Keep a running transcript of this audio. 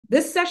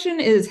This session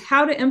is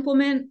how to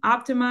implement,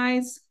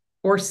 optimize,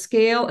 or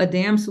scale a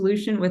dam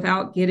solution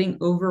without getting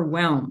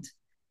overwhelmed.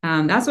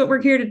 That's what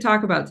we're here to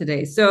talk about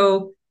today.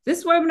 So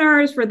this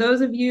webinar is for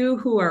those of you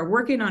who are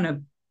working on a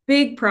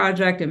big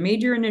project, a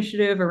major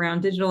initiative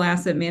around digital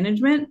asset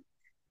management.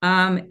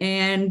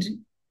 And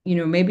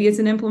maybe it's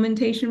an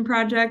implementation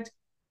project.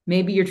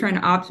 Maybe you're trying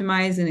to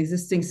optimize an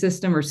existing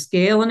system or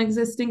scale an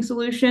existing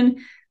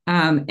solution.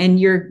 And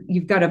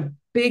you've got a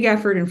big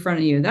effort in front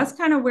of you. That's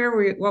kind of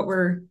what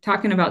we're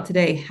talking about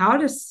today, how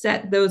to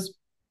set those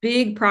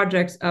big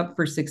projects up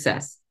for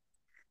success.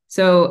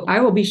 So I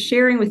will be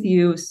sharing with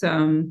you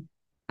some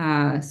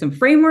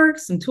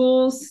frameworks, some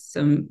tools,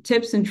 some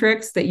tips and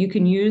tricks that you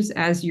can use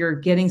as you're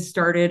getting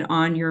started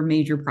on your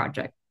major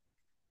project.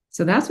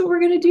 So that's what we're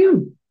going to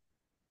do.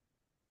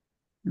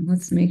 And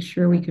let's make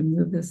sure we can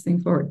move this thing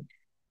forward.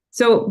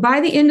 So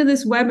by the end of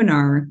this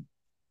webinar,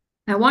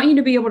 I want you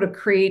to be able to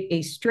create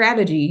a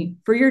strategy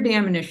for your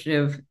dam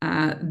initiative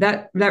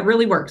that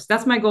really works.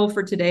 That's my goal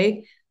for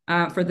today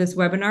for this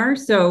webinar.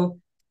 So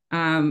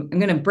I'm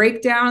going to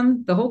break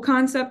down the whole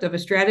concept of a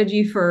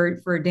strategy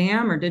for a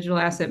dam or digital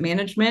asset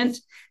management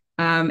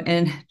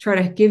and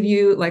try to give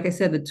you, like I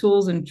said, the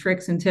tools and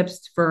tricks and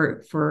tips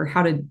for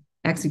how to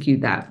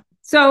execute that.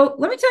 So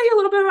let me tell you a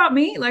little bit about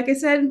me. Like I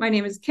said, my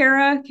name is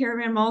Kara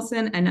Van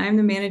Malssen, and I'm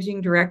the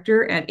managing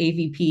director at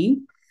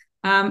AVP.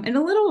 And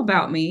a little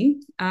about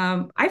me.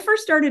 I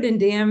first started in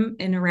DAM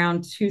in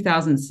around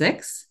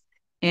 2006.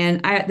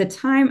 And at the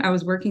time, I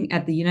was working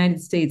at the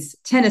United States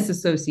Tennis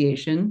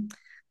Association.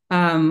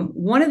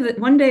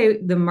 One day,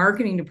 the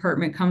marketing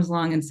department comes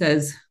along and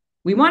says,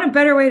 "We want a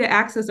better way to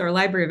access our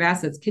library of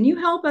assets. Can you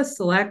help us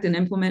select and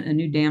implement a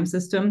new DAM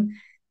system?"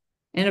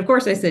 And of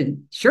course, I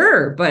said,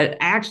 "Sure," but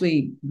I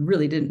actually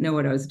really didn't know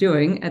what I was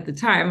doing at the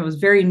time. I was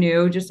very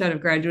new, just out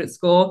of graduate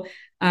school.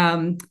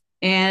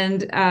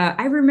 And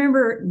I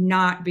remember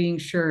not being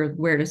sure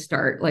where to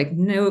start, like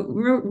no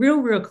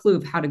real clue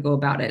of how to go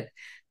about it.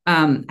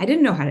 I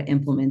didn't know how to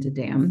implement a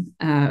dam.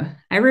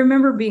 I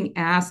remember being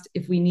asked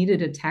if we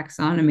needed a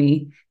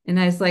taxonomy, and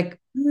I was like,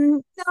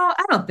 no,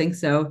 I don't think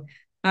so.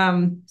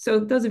 So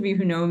those of you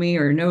who know me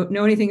or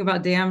know anything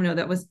about dam know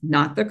that was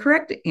not the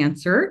correct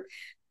answer.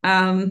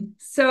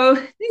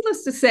 So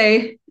needless to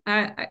say,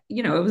 it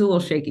was a little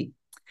shaky.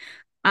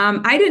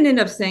 I didn't end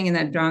up staying in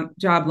that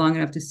job long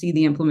enough to see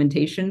the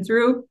implementation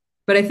through,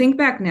 but I think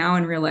back now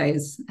and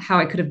realize how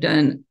I could have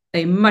done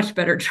a much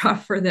better job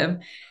for them.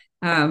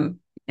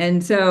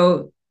 And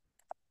so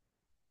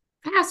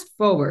fast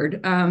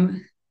forward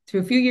to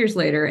a few years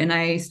later, and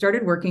I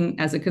started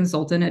working as a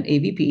consultant at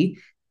AVP,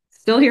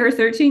 still here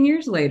 13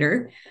 years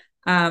later.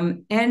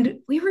 And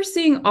we were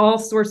seeing all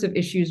sorts of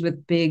issues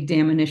with big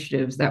dam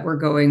initiatives that were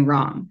going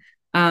wrong.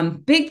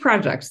 Big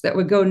projects that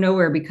would go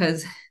nowhere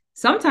because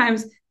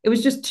sometimes it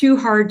was just too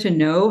hard to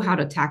know how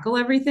to tackle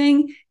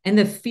everything. And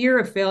the fear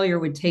of failure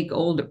would take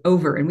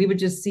over. And we would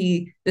just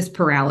see this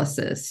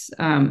paralysis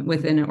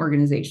within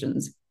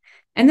organizations.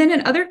 And then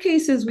in other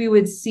cases, we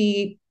would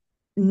see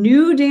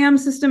new dam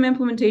system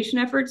implementation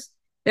efforts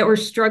that were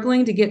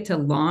struggling to get to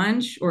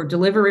launch or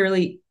deliver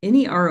really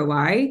any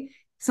ROI,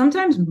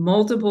 sometimes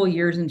multiple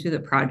years into the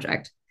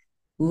project.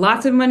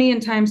 Lots of money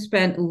and time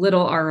spent,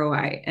 little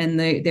ROI. And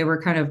they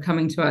were kind of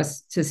coming to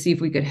us to see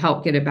if we could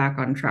help get it back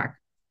on track.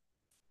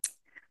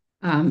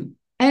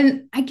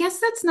 And I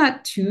guess that's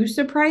not too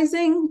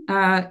surprising.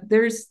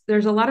 There's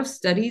a lot of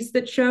studies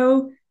that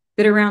show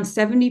that around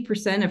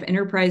 70% of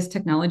enterprise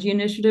technology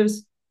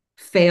initiatives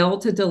fail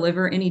to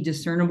deliver any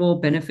discernible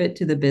benefit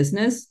to the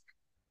business.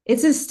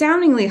 It's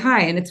astoundingly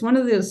high. And it's one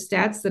of those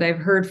stats that I've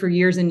heard for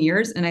years and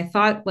years. And I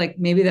thought like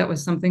maybe that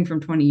was something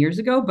from 20 years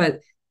ago, but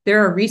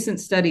there are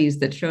recent studies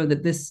that show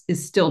that this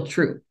is still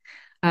true.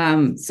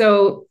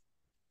 So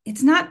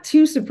it's not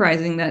too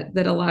surprising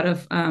that a lot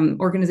of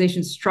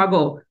organizations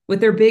struggle with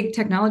their big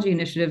technology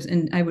initiatives,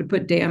 and I would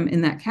put DAM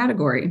in that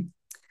category.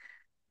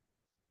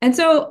 And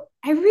so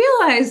I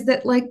realized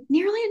that like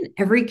nearly in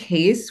every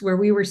case where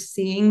we were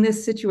seeing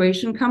this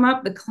situation come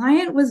up, the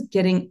client was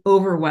getting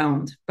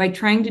overwhelmed by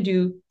trying to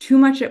do too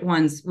much at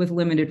once with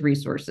limited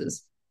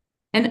resources.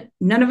 And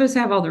none of us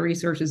have all the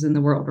resources in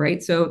the world,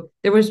 right? So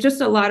there was just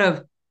a lot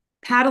of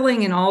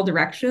paddling in all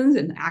directions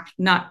and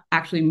not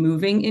actually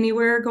moving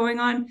anywhere going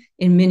on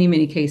in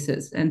many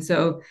cases. And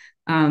so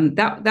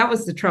that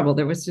was the trouble.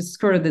 There was just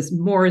sort of this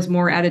more is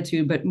more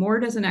attitude, but more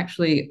doesn't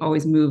actually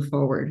always move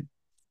forward.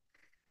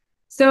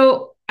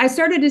 So I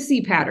started to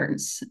see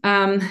patterns.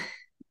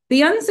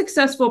 The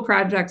unsuccessful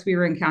projects we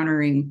were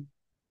encountering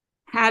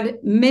had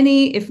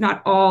many, if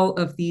not all,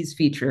 of these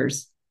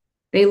features.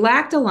 They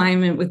lacked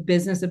alignment with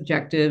business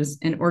objectives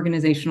and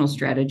organizational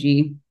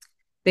strategy.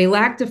 They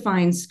lacked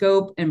defined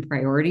scope and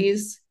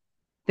priorities.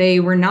 They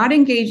were not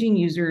engaging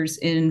users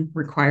in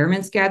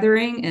requirements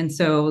gathering. And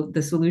so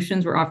the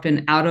solutions were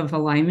often out of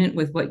alignment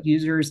with what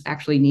users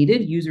actually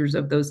needed, users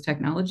of those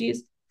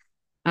technologies.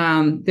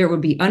 There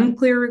would be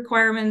unclear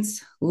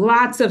requirements,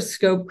 lots of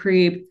scope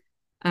creep,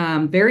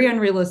 very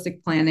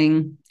unrealistic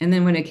planning. And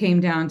then when it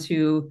came down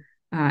to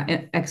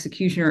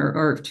execution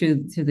or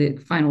to the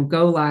final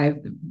go live,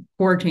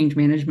 poor change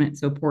management,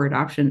 so poor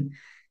adoption.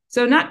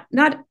 So not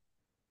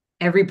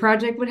every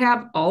project would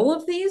have all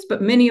of these,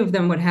 but many of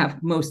them would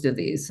have most of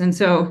these. And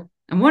so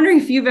I'm wondering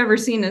if you've ever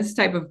seen this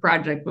type of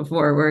project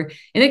before,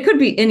 and it could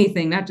be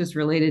anything, not just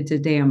related to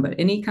DAM, but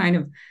any kind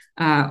of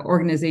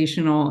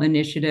organizational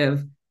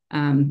initiative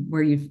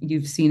where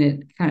you've seen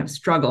it kind of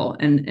struggle,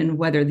 and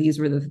whether these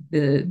were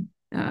the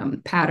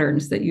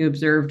patterns that you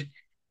observed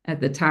at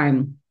the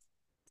time.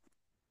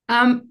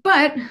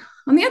 But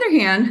on the other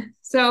hand,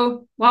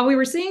 so while we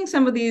were seeing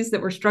some of these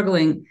that were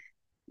struggling,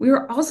 we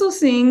were also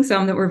seeing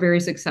some that were very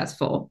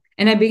successful.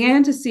 And I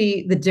began to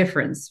see the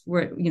difference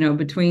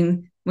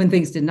between when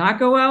things did not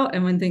go well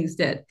and when things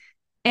did.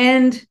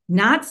 And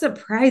not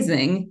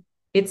surprising,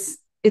 it's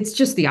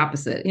just the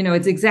opposite.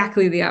 It's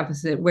exactly the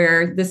opposite,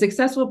 where the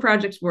successful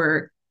projects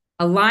were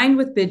aligned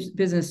with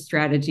business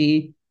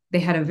strategy. They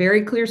had a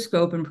very clear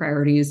scope and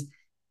priorities.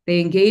 They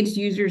engaged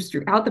users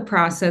throughout the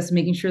process,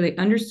 making sure they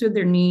understood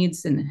their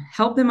needs and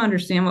helped them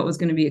understand what was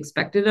going to be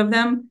expected of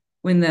them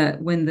when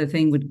the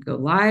thing would go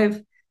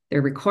live.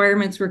 Their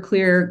requirements were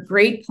clear,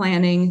 great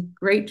planning,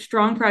 great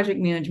strong project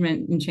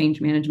management and change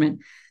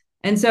management.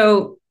 And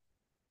so,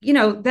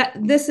 that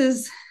this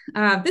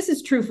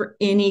is true for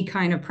any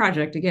kind of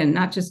project. Again,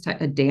 not just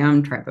a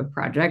DAM type of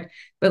project,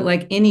 but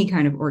like any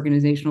kind of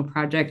organizational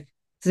project,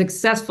 a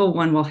successful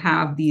one will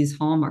have these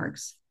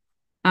hallmarks.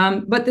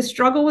 But the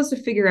struggle was to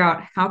figure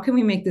out, how can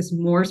we make this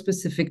more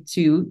specific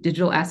to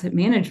digital asset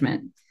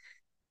management?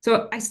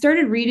 So I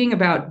started reading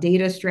about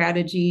data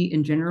strategy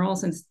in general,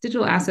 since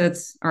digital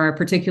assets are a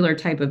particular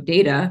type of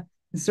data,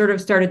 and sort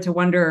of started to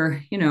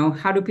wonder,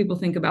 how do people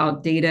think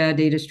about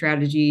data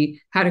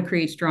strategy, how to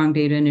create strong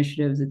data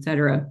initiatives, et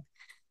cetera.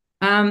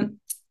 And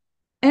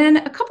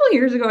a couple of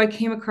years ago, I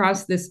came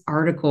across this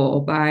article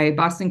by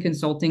Boston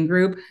Consulting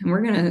Group, and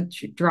we're going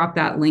to drop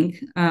that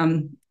link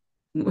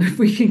if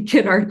we can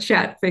get our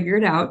chat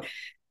figured out.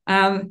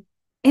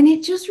 And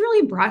it just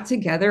really brought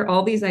together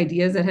all these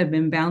ideas that had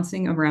been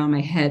bouncing around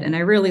my head, and I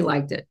really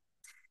liked it.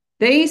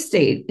 They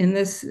state in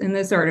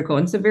this article,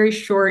 and it's a very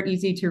short,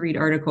 easy to read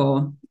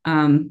article,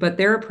 but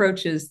their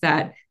approach is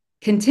that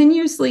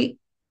continuously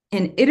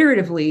and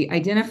iteratively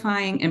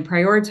identifying and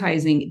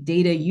prioritizing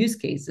data use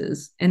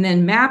cases, and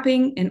then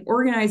mapping and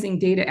organizing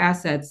data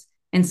assets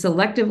and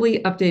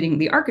selectively updating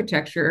the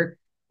architecture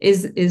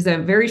is a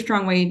very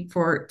strong way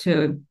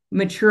to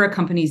mature a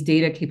company's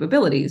data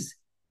capabilities.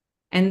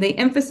 And they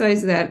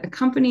emphasize that a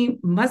company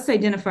must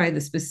identify the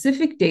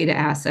specific data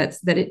assets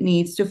that it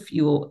needs to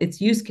fuel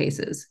its use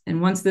cases.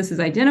 And once this is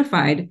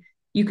identified,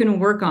 you can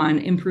work on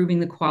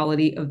improving the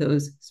quality of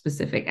those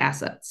specific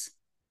assets.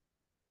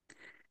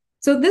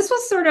 So this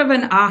was sort of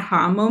an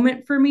aha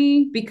moment for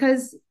me,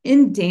 because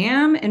in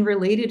DAM and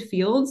related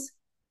fields,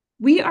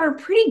 we are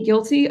pretty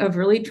guilty of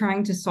really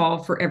trying to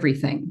solve for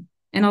everything.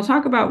 And I'll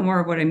talk about more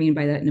of what I mean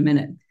by that in a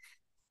minute.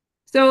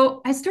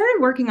 So I started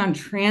working on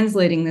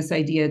translating this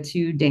idea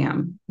to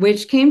DAM,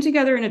 which came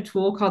together in a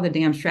tool called the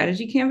DAM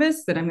Strategy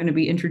Canvas that I'm going to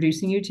be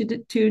introducing you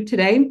to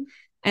today.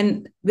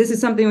 And this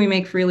is something we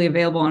make freely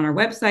available on our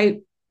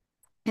website,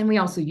 and we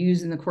also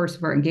use in the course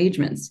of our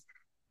engagements.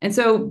 And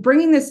so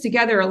bringing this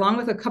together, along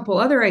with a couple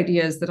other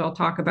ideas that I'll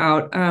talk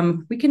about,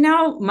 we can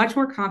now much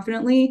more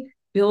confidently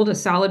build a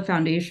solid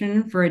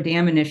foundation for a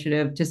DAM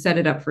initiative to set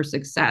it up for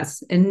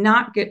success and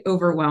not get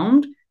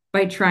overwhelmed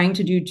by trying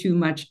to do too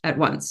much at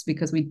once,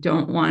 because we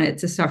don't want it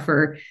to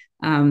suffer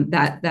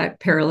that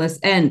perilous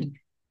end.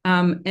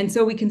 And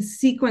so we can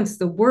sequence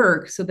the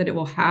work so that it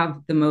will have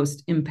the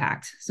most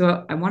impact.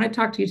 So I want to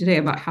talk to you today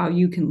about how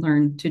you can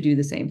learn to do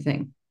the same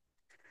thing.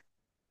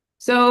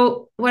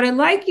 So what I'd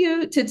like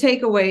you to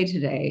take away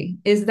today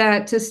is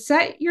that to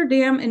set your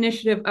DAM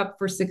initiative up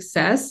for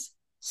success,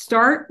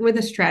 start with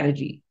a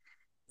strategy.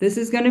 This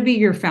is going to be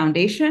your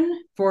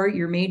foundation for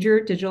your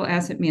major digital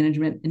asset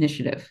management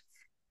initiative.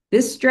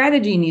 This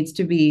strategy needs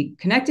to be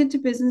connected to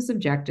business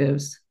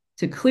objectives,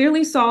 to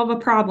clearly solve a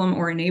problem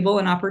or enable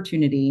an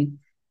opportunity,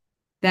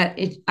 that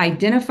it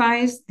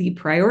identifies the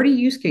priority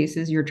use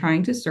cases you're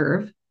trying to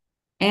serve,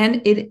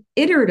 and it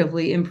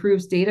iteratively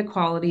improves data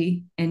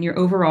quality and your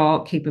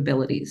overall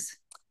capabilities.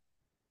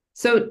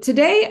 So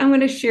today I'm going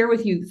to share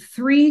with you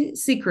 3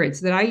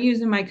 secrets that I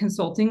use in my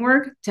consulting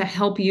work to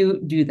help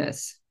you do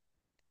this.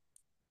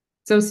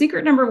 So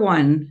secret number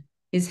 1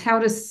 is how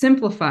to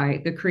simplify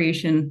the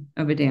creation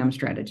of a DAM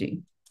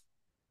strategy.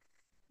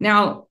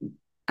 Now,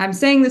 I'm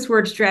saying this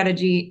word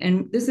strategy,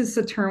 and this is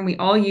a term we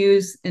all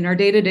use in our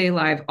day-to-day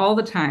life all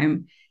the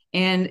time.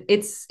 And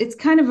it's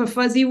kind of a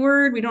fuzzy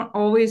word. We don't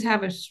always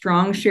have a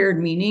strong shared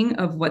meaning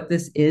of what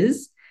this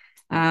is.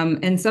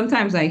 And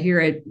sometimes I hear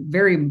it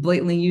very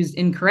blatantly used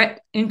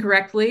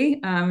incorrectly.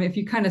 If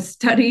you kind of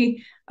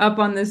study up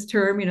on this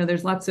term,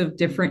 there's lots of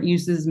different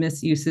uses,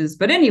 misuses.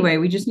 But anyway,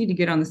 we just need to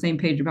get on the same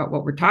page about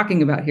what we're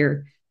talking about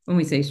here when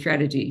we say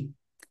strategy.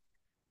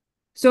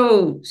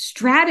 So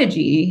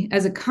strategy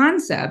as a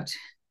concept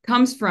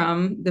comes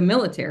from the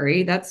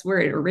military. That's where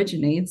it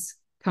originates,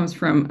 comes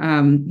from,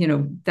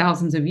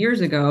 thousands of years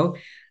ago.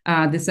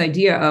 this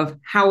idea of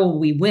how will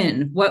we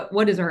win?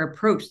 What is our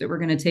approach that we're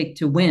going to take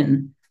to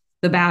win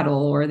the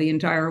battle or the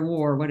entire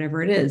war,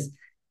 whatever it is?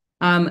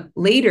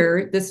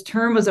 Later, this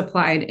term was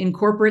applied in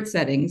corporate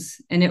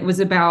settings, and it was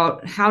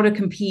about how to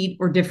compete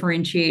or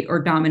differentiate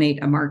or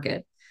dominate a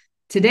market.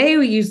 Today,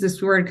 we use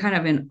this word kind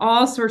of in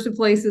all sorts of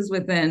places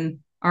within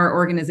our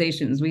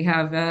organizations. We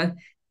have a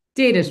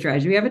data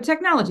strategy, we have a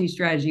technology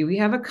strategy, we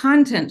have a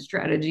content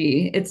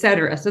strategy, et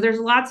cetera. So there's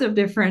lots of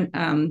different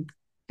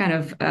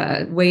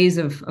ways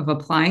of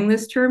applying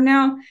this term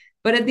now.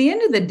 But at the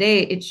end of the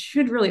day, it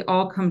should really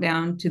all come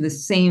down to the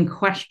same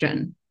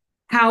question: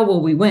 how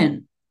will we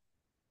win?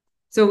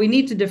 So we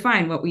need to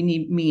define what we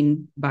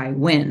mean by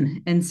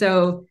win. And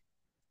so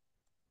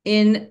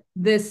in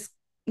this,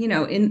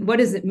 in what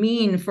does it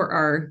mean for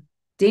our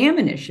DAM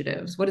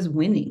initiatives? What does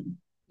winning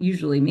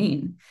usually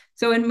mean?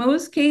 So in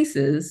most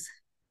cases,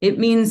 it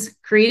means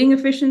creating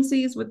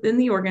efficiencies within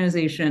the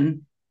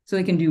organization so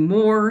they can do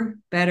more,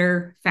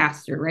 better,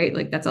 faster, right?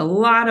 Like that's a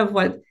lot of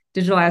what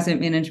digital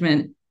asset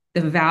management,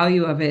 the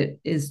value of it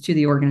is to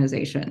the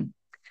organization.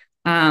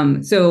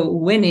 So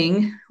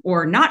winning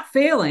or not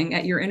failing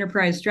at your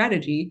enterprise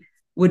strategy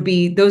would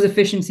be those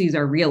efficiencies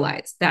are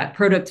realized, that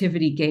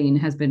productivity gain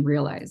has been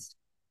realized.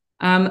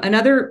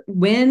 Another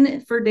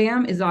win for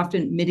DAM is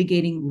often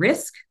mitigating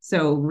risk.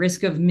 So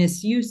risk of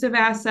misuse of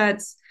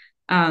assets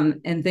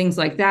and things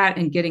like that,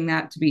 and getting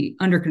that to be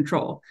under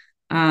control.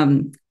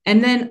 And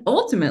then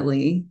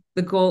ultimately,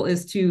 the goal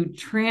is to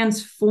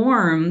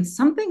transform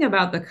something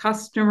about the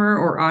customer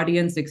or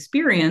audience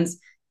experience.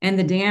 And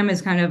the DAM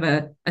is kind of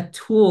a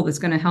tool that's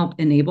going to help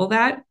enable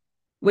that,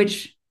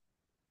 which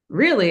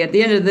really, at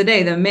the end of the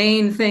day, the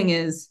main thing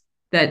is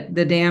that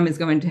the DAM is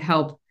going to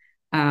help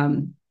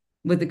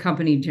with the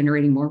company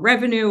generating more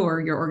revenue,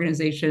 or your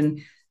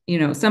organization,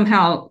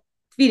 somehow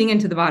feeding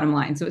into the bottom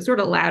line. So it sort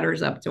of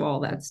ladders up to all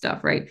that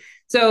stuff, right?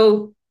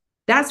 So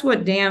that's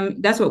what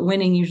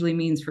winning usually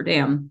means for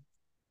DAM.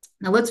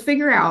 Now let's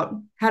figure out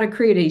how to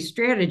create a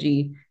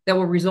strategy that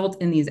will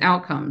result in these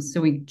outcomes so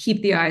we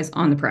keep the eyes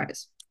on the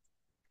prize.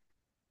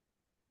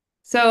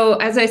 So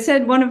as I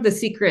said, one of the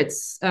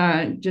secrets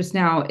just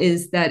now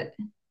is that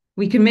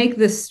we can make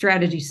this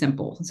strategy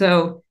simple.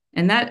 So,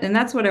 and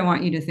that's what I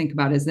want you to think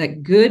about, is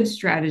that good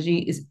strategy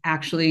is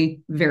actually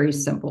very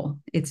simple.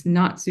 It's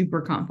not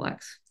super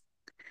complex.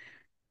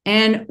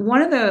 And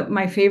one of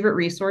my favorite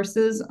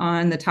resources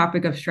on the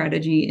topic of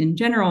strategy in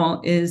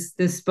general is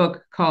this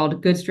book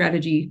called Good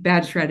Strategy,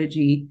 Bad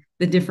Strategy: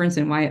 The Difference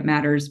and Why It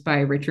Matters by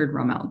Richard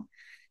Rommel.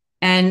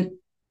 And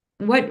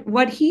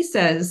what he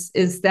says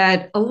is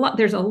that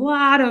there's a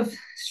lot of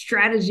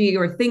strategy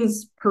or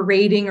things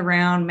parading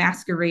around,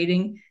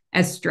 masquerading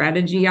as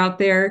strategy out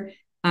there.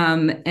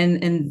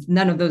 And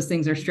none of those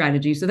things are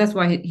strategy. So that's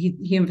why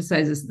he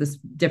emphasizes this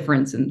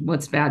difference in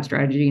what's bad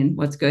strategy and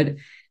what's good.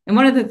 And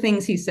one of the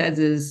things he says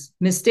is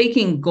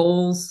mistaking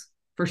goals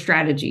for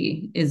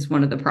strategy is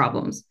one of the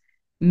problems.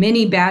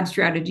 Many bad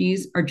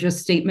strategies are just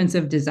statements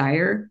of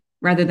desire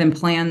rather than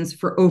plans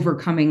for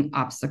overcoming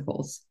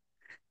obstacles.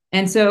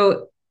 And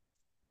so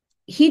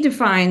he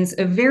defines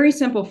a very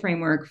simple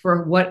framework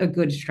for what a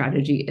good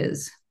strategy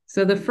is.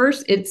 So the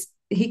first,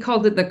 he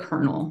called it the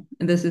kernel.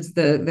 And this is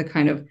the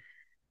kind of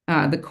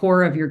the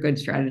core of your good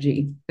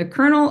strategy. The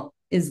kernel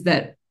is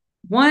that,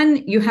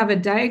 one, you have a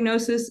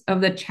diagnosis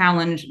of the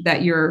challenge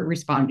that you're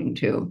responding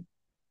to.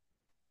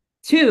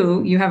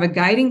 Two, you have a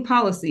guiding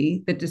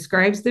policy that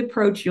describes the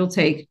approach you'll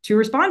take to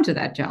respond to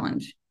that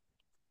challenge.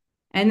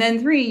 And then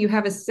three, you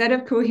have a set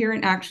of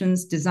coherent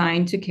actions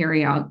designed to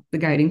carry out the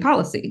guiding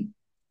policy.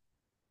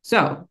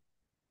 So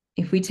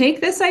if we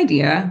take this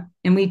idea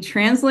and we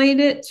translate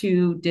it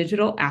to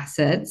digital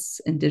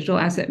assets and digital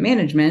asset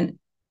management,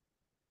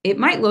 it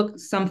might look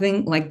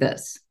something like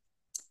this.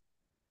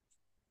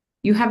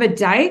 You have a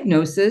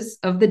diagnosis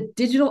of the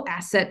digital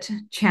asset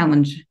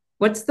challenge.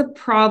 What's the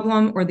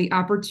problem or the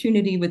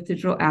opportunity with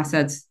digital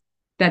assets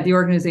that the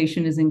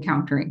organization is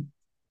encountering?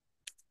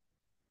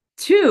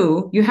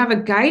 Two, you have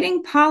a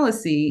guiding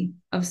policy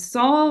of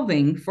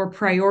solving for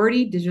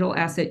priority digital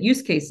asset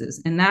use cases.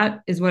 And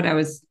that is what I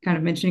was kind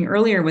of mentioning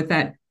earlier with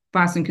that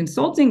Boston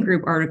Consulting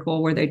Group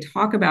article, where they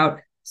talk about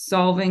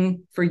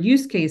solving for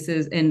use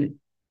cases and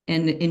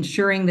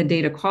ensuring the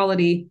data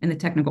quality and the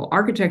technical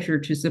architecture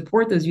to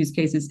support those use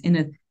cases in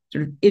a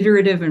sort of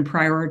iterative and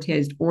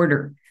prioritized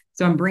order.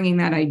 So I'm bringing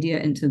that idea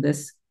into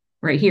this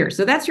right here.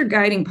 So that's your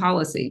guiding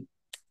policy.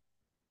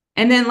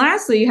 And then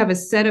lastly, you have a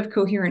set of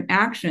coherent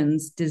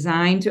actions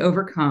designed to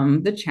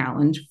overcome the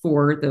challenge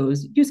for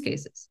those use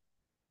cases.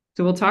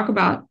 So we'll talk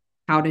about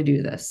how to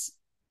do this.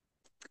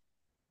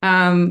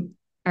 I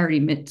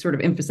already sort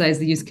of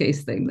emphasized the use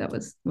case thing. That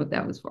was what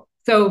that was for.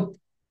 So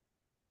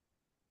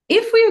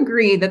if we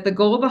agree that the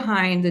goal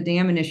behind the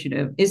DAM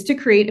initiative is to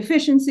create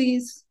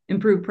efficiencies,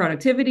 improve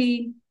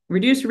productivity,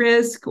 reduce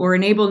risk, or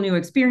enable new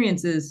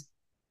experiences,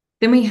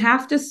 then we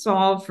have to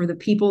solve for the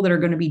people that are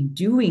going to be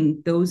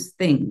doing those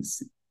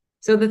things.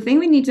 So the thing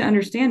we need to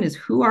understand is,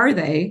 who are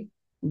they?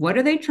 What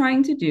are they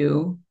trying to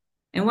do?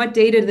 And what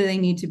data do they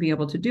need to be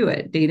able to do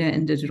it? Data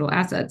and digital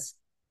assets.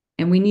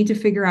 and we need to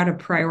figure out a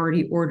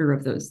priority order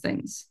of those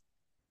things.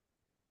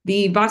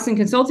 The Boston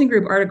Consulting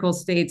Group article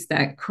states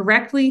that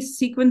correctly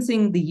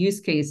sequencing the use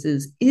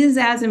cases is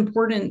as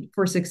important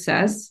for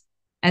success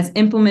as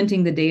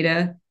implementing the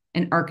data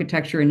and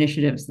architecture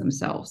initiatives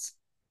themselves.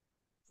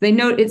 They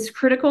note it's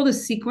critical to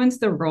sequence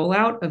the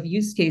rollout of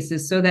use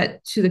cases so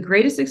that to the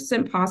greatest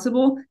extent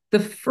possible, the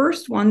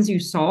first ones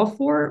you solve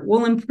for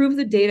will improve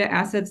the data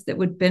assets that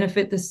would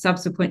benefit the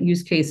subsequent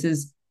use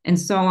cases and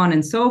so on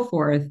and so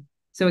forth,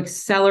 so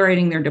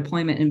accelerating their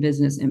deployment and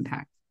business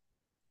impact.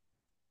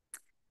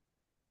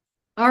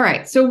 All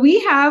right, so we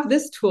have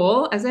this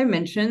tool, as I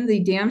mentioned, the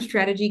DAM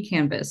strategy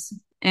canvas.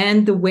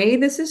 And the way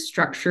this is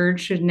structured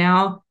should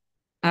now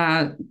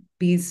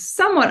be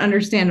somewhat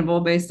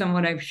understandable based on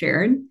what I've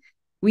shared.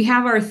 We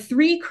have our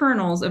 3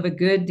 kernels of a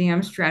good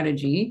DAM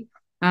strategy,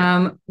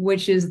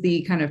 which is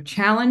the kind of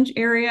challenge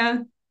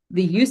area,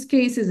 the use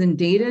cases and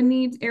data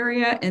needs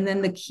area, and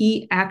then the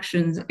key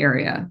actions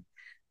area.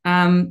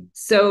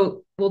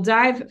 So we'll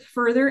dive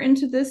further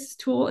into this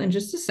tool in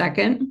just a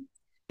second.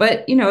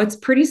 But, it's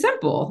pretty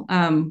simple.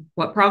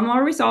 What problem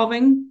are we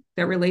solving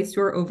that relates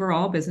to our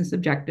overall business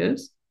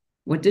objectives?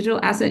 What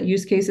digital asset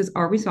use cases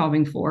are we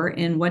solving for?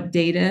 And what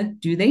data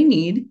do they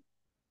need?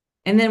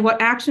 And then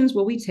what actions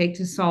will we take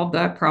to solve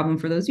that problem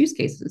for those use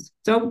cases?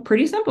 So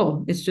pretty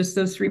simple. It's just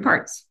those 3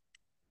 parts.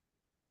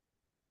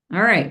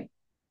 All right.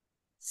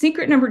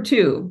 Secret number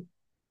 2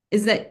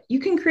 is that you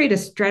can create a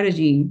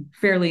strategy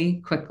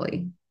fairly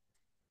quickly.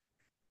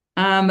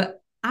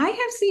 I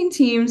have seen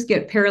teams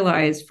get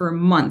paralyzed for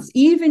months,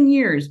 even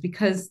years,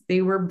 because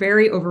they were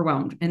very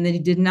overwhelmed and they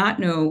did not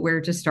know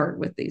where to start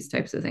with these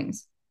types of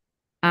things.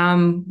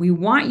 We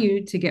want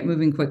you to get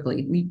moving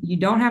quickly. You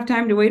don't have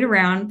time to wait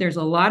around. There's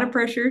a lot of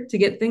pressure to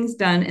get things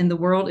done, and the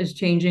world is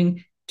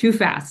changing too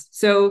fast.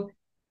 So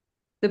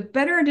the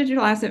better our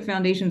digital asset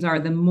foundations are,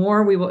 the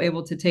more we will be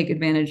able to take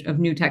advantage of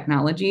new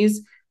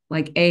technologies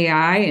like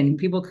AI. And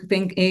people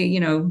think,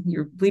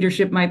 your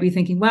leadership might be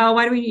thinking, well,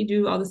 why do we need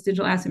to do all this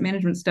digital asset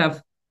management stuff?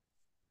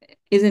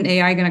 Isn't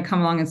AI going to come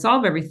along and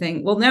solve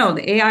everything? Well, no,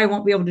 the AI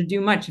won't be able to do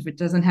much if it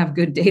doesn't have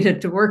good data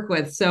to work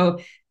with.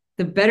 So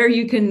the better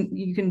you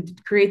can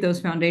create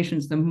those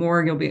foundations, the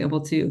more you'll be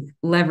able to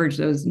leverage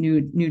those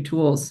new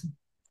tools.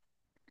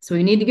 So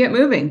we need to get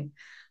moving.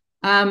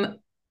 And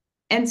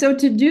so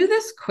to do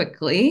this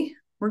quickly,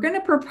 we're going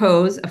to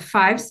propose a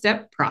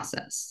 5-step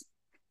process.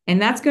 And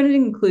that's going to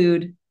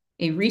include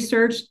a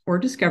research or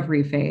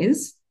discovery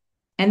phase,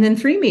 and then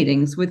 3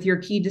 meetings with your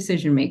key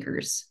decision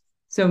makers.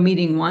 So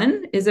meeting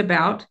 1 is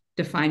about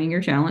defining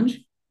your challenge.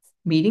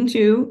 Meeting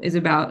 2 is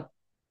about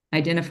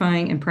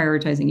identifying and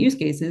prioritizing use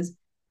cases.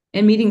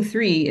 And meeting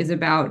 3 is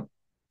about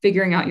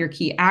figuring out your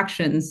key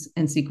actions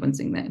and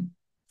sequencing them.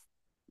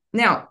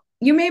 Now,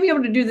 you may be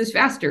able to do this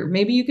faster.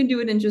 Maybe you can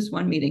do it in just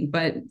 1 meeting,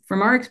 but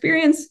from our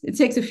experience, it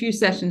takes a few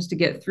sessions to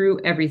get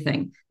through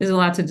everything. There's a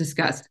lot to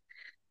discuss.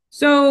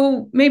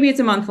 So maybe it's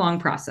a month-long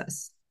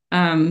process,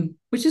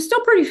 which is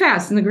still pretty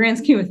fast in the grand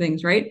scheme of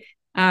things, right?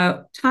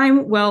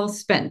 Time well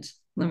spent.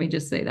 Let me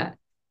just say that.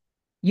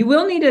 You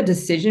will need a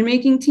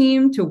decision-making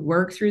team to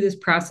work through this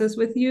process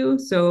with you.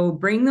 So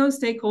bring those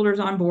stakeholders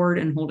on board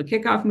and hold a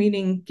kickoff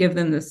meeting, give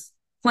them this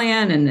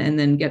plan, and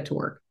then get to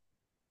work.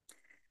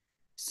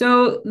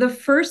 So the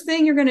first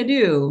thing you're going to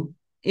do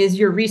is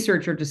your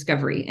research or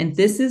discovery. And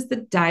this is the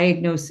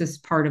diagnosis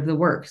part of the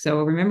work.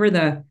 So remember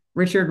the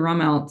Richard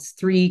Rummelt's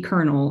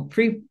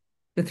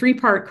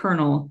 3-part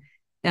kernel.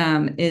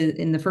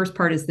 In the first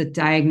part is the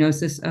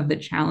diagnosis of the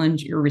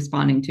challenge you're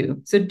responding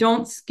to. So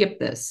don't skip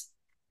this.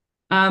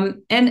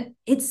 And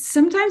it's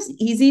sometimes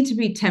easy to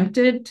be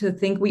tempted to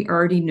think we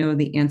already know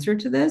the answer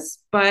to this,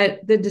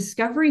 but the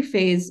discovery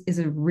phase is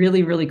a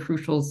really, really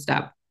crucial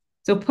step.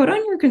 So put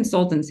on your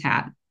consultant's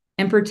hat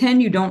and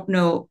pretend you don't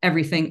know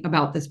everything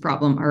about this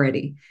problem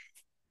already.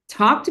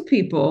 Talk to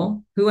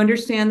people who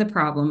understand the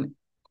problem,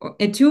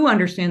 and to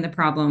understand the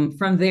problem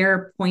from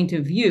their point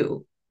of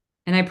view.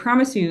 And I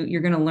promise you,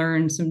 you're going to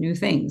learn some new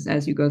things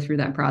as you go through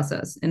that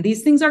process. And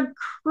these things are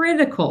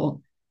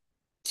critical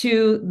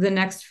to the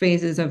next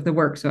phases of the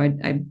work. So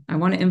I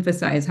want to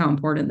emphasize how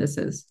important this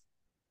is.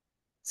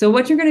 So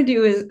what you're going to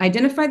do is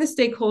identify the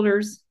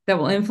stakeholders that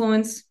will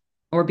influence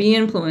or be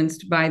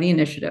influenced by the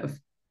initiative,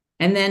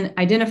 and then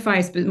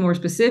identify more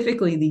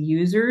specifically the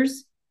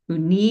users who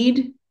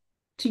need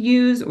to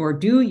use or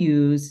do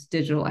use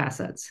digital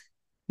assets.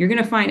 You're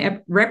going to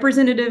find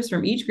representatives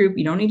from each group.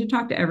 You don't need to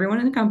talk to everyone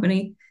in the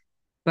company,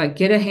 but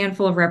get a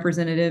handful of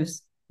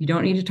representatives. You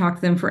don't need to talk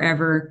to them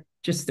forever.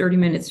 Just 30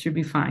 minutes should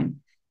be fine.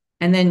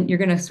 And then you're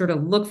going to sort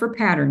of look for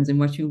patterns in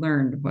what you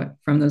learned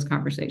from those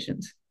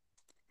conversations.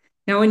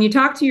 Now, when you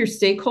talk to your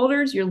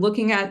stakeholders, you're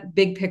looking at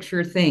big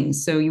picture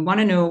things. So you want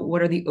to know,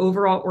 what are the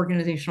overall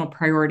organizational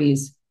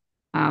priorities?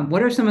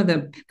 What are some of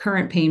the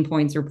current pain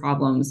points or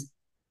problems?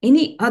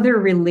 Any other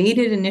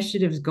related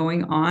initiatives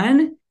going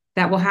on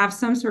that will have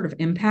some sort of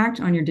impact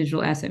on your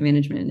digital asset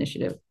management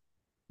initiative.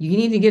 You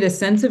need to get a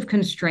sense of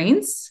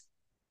constraints,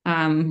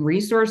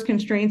 resource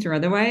constraints or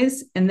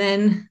otherwise, and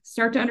then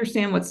start to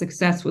understand what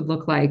success would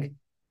look like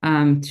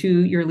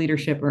to your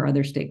leadership or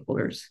other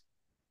stakeholders.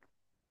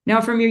 Now,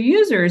 from your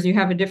users, you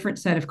have a different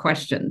set of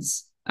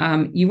questions.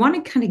 You want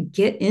to kind of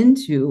get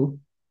into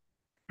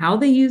how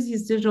they use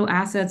these digital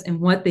assets and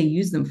what they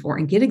use them for,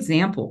 and get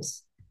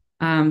examples.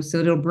 So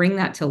it'll bring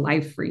that to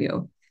life for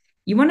you.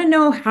 You want to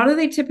know, how do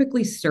they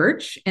typically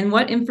search and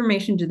what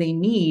information do they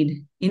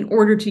need in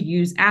order to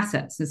use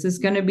assets? This is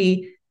going to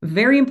be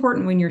very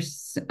important when you're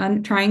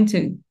trying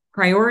to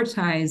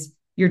prioritize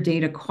your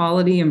data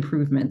quality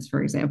improvements,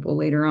 for example,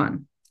 later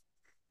on.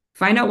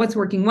 Find out what's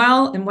working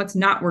well and what's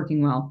not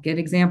working well. Get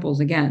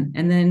examples again.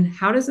 And then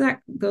how does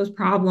those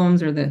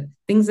problems or the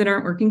things that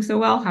aren't working so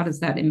well, how does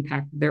that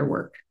impact their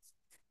work?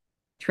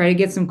 Try to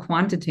get some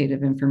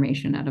quantitative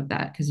information out of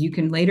that, because you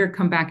can later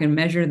come back and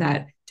measure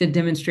that to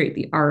demonstrate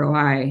the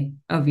ROI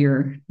of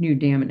your new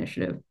DAM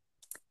initiative.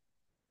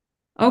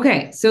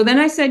 Okay, so then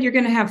I said you're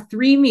going to have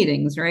 3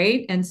 meetings,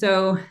 right? And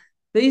so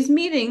these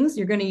meetings,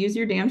 you're going to use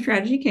your DAM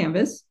strategy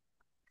canvas.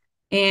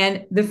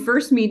 And the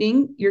first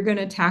meeting, you're going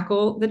to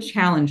tackle the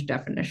challenge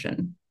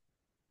definition.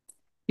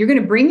 You're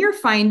going to bring your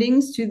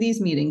findings to these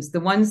meetings, the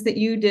ones that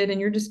you did in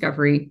your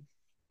discovery,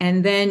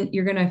 and then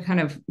you're going to kind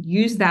of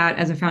use that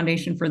as a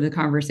foundation for the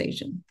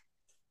conversation.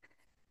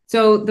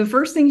 So the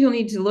first thing you'll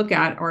need to look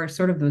at are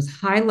sort of those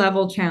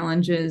high-level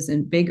challenges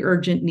and big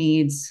urgent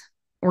needs,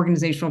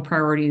 organizational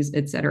priorities,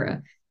 et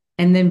cetera.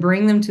 And then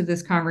bring them to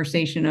this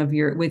conversation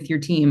with your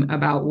team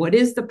about what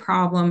is the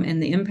problem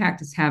and the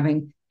impact it's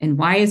having, and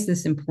why is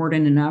this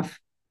important enough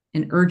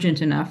and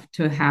urgent enough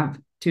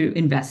to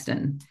invest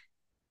in.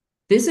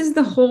 This is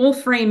the whole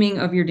framing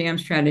of your DAM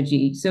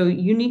strategy. So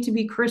you need to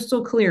be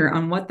crystal clear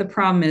on what the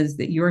problem is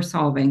that you're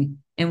solving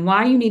and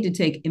why you need to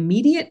take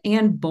immediate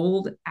and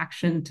bold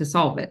action to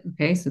solve it.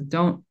 Okay, so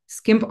don't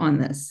skimp on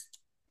this.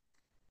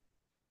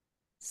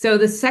 So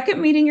the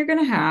second meeting you're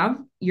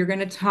going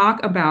to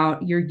talk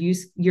about your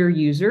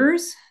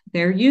users,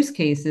 their use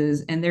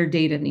cases, and their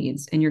data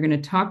needs. And you're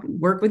going to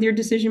work with your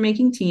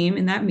decision-making team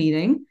in that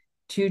meeting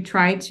to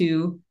try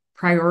to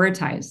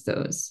prioritize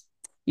those.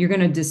 You're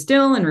going to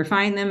distill and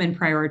refine them and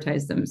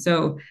prioritize them.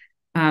 So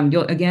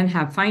you'll, again,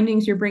 have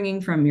findings you're bringing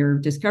from your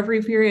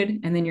discovery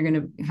period, and then you're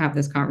going to have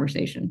this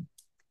conversation.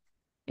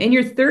 In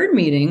your third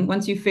meeting,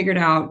 once you've figured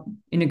out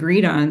and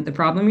agreed on the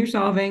problem you're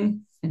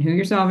solving and who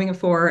you're solving it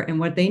for and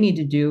what they need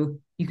to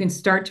do, you can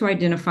start to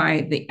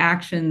identify the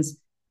actions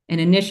and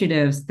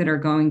initiatives that are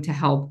going to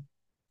help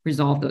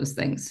resolve those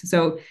things.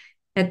 So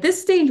at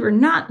this stage, we're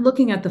not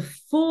looking at the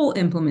full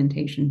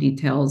implementation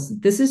details.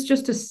 This is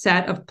just a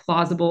set of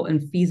plausible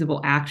and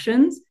feasible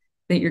actions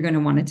that you're going to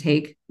want to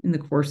take in the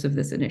course of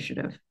this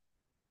initiative.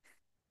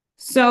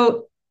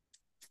 So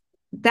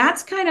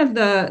that's kind of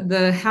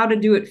the how to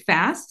do it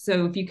fast.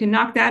 So if you can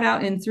knock that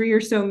out in 3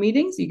 or so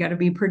meetings, you got to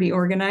be pretty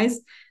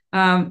organized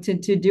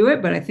to do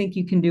it, but I think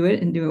you can do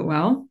it and do it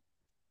well.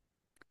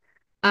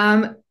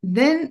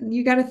 Then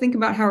you got to think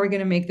about how we're going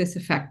to make this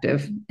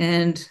effective.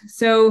 And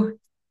so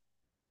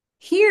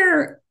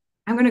here,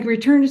 I'm going to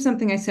return to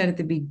something I said at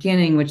the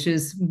beginning, which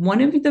is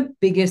one of the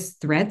biggest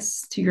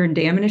threats to your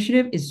DAM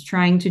initiative is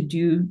trying to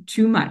do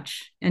too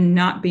much and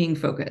not being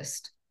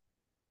focused.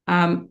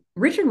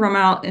 Richard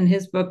Rommel, in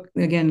his book,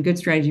 again, Good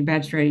Strategy,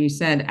 Bad Strategy,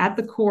 said, at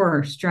the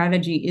core,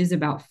 strategy is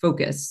about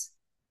focus.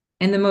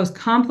 And the most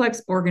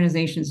complex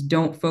organizations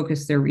don't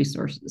focus their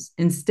resources.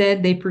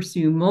 Instead, they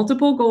pursue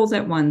multiple goals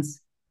at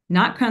once,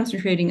 not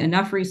concentrating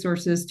enough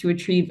resources to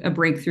achieve a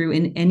breakthrough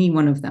in any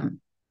one of them.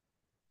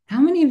 How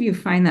many of you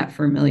find that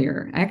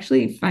familiar? I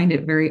actually find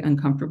it very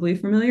uncomfortably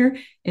familiar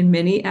in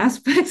many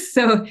aspects.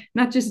 So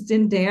not just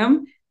in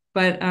DAM,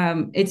 but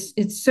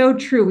it's so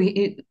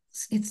true.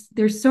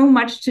 There's so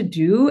much to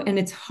do, and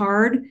it's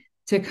hard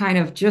to kind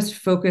of just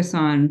focus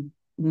on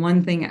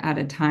one thing at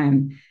a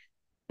time.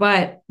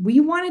 But we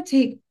want to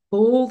take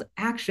bold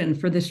action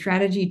for the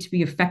strategy to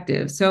be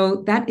effective.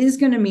 So that is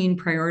going to mean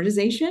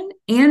prioritization,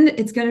 and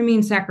it's going to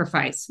mean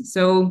sacrifice.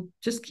 So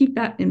just keep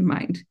that in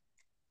mind.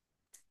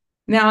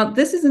 Now,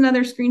 this is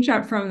another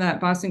screenshot from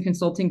that Boston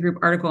Consulting Group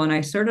article, and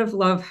I sort of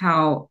love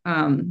how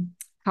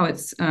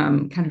it's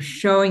kind of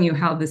showing you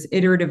how this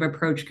iterative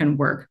approach can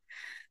work.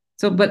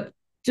 So, but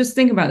just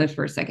think about this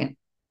for a second.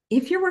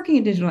 If you're working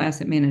in digital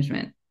asset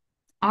management,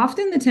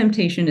 often the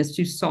temptation is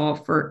to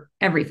solve for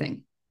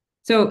everything.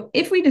 So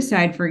if we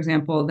decide, for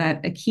example,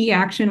 that a key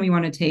action we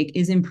want to take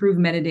is improve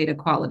metadata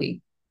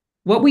quality,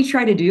 what we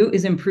try to do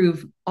is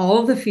improve all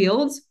of the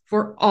fields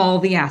for all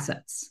the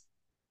assets,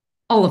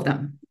 all of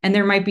them. And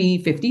there might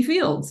be 50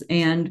 fields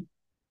and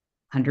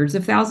hundreds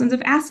of thousands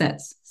of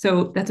assets.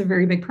 So that's a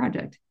very big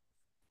project.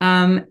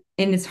 And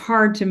it's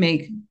hard to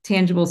make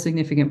tangible,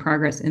 significant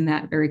progress in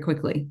that very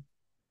quickly.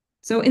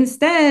 So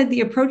instead,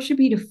 the approach should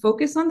be to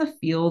focus on the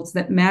fields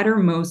that matter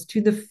most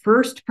to the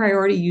first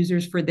priority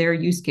users for their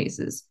use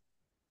cases.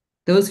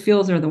 Those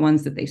fields are the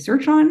ones that they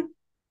search on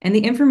and the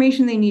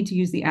information they need to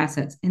use the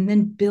assets, and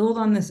then build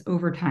on this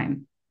over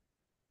time.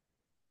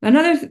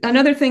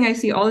 Another thing I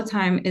see all the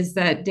time is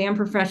that DAM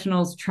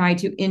professionals try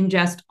to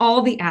ingest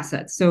all the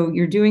assets. So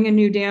you're doing a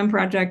new DAM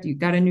project, you've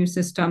got a new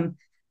system,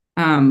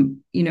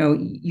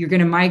 You're going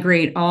to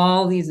migrate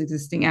all these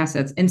existing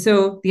assets. And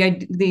so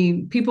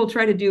the people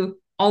try to do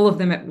all of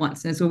them at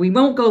once. And so we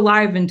won't go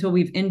live until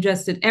we've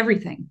ingested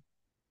everything.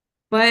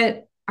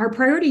 But our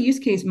priority use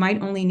case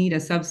might only need a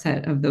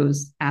subset of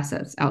those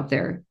assets out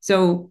there.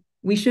 So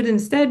we should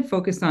instead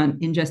focus on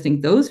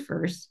ingesting those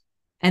first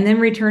and then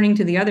returning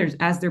to the others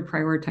as they're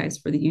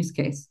prioritized for the use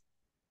case.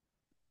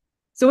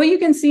 So what you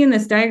can see in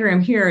this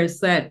diagram here is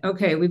that,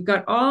 okay, we've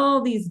got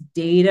all these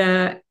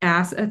data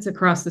assets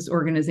across this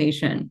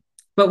organization,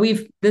 but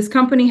this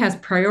company has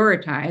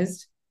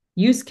prioritized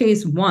use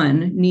case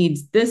 1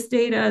 needs this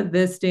data,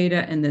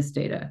 and this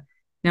data.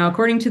 Now,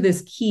 according to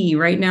this key,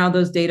 right now,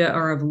 those data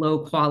are of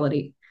low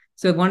quality.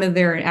 So one of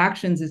their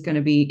actions is going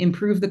to be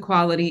improve the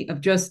quality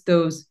of just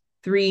those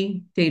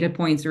 3 data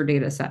points or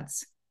data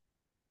sets.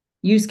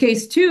 Use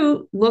case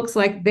 2 looks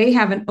like they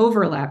have an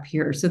overlap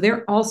here. So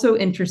they're also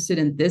interested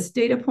in this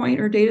data point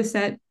or data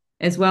set,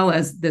 as well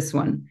as this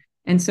one,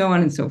 and so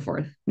on and so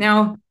forth.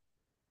 Now,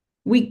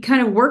 we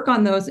kind of work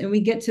on those and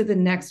we get to the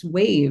next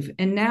wave.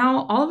 And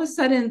now all of a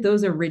sudden,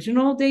 those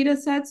original data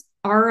sets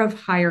are of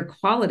higher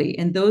quality,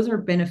 and those are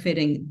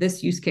benefiting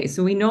this use case.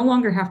 So we no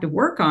longer have to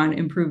work on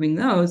improving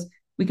those.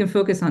 We can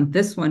focus on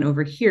this one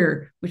over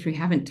here, which we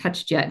haven't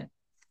touched yet,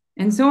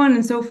 and so on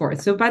and so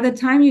forth. So by the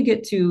time you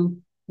get to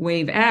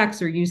wave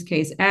X or use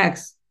case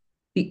X,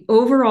 the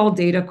overall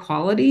data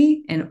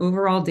quality and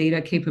overall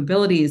data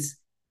capabilities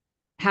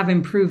have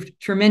improved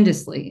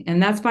tremendously.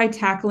 And that's by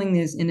tackling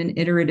this in an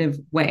iterative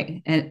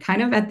way and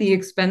kind of at the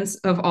expense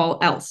of all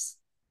else.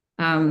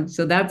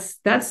 So that's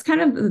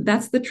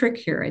the trick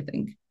here, I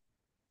think.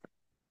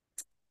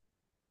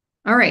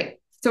 All right.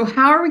 So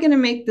how are we going to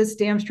make this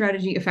DAM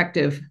strategy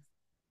effective?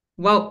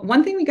 Well,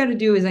 one thing we got to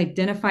do is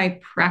identify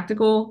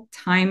practical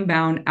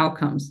time-bound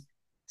outcomes.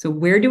 So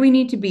where do we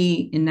need to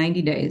be in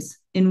 90 days,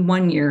 in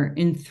 1 year,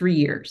 in 3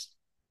 years?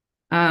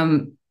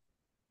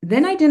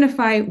 Then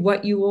identify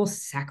what you will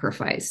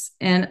sacrifice.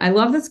 And I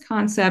love this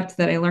concept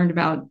that I learned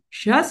about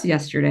just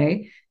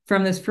yesterday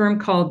from this firm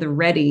called The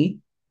Ready.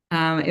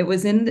 It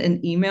was in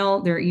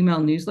their email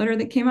newsletter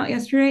that came out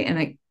yesterday.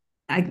 And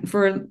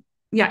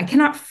I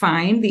cannot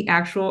find the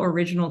actual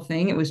original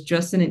thing. It was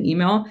just in an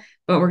email,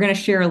 but we're going to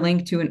share a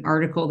link to an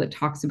article that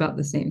talks about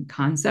the same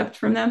concept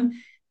from them.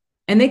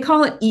 And they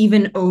call it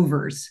even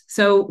overs.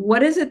 So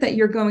what is it that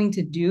you're going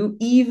to do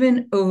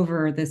even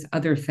over this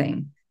other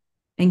thing?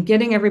 And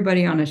getting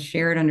everybody on a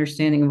shared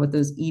understanding of what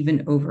those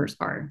even overs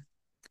are.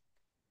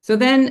 So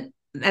then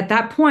at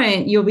that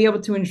point, you'll be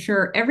able to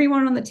ensure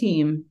everyone on the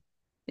team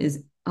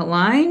is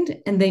aligned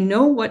and they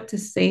know what to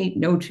say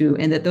no to,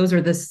 and that those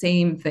are the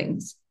same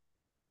things.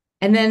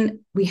 And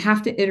then we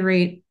have to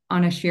iterate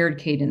on a shared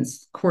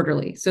cadence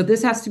quarterly. So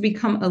this has to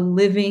become a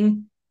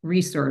living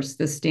resource,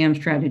 the DAM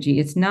strategy.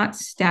 It's not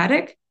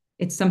static.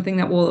 It's something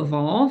that will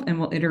evolve and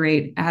will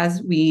iterate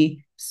as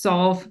we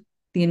solve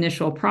the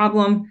initial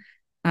problem,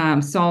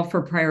 solve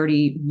for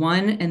priority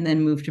 1, and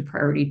then move to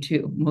priority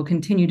 2. We'll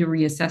continue to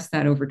reassess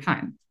that over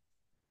time.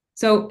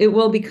 So it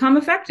will become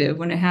effective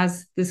when it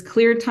has this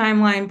clear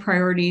timeline,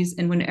 priorities,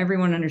 and when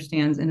everyone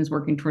understands and is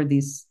working toward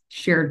these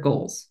shared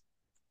goals.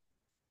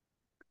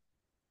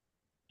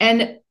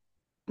 And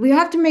we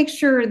have to make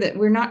sure that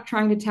we're not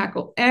trying to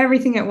tackle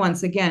everything at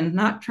once. Again,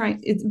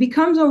 it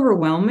becomes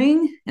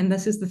overwhelming. And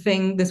this is the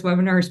thing this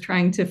webinar is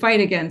trying to fight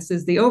against,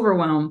 is the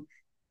overwhelm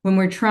when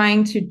we're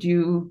trying to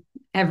do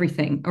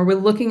everything, or we're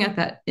looking at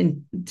that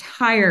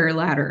entire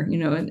ladder,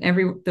 and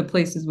the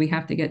places we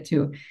have to get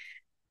to.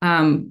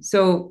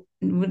 So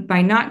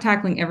by not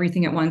tackling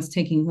everything at once,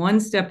 taking one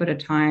step at a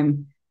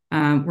time,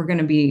 we're going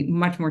to be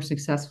much more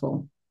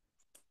successful.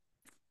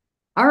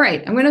 All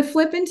right, I'm going to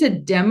flip into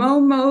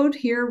demo mode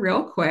here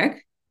real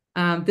quick.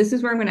 This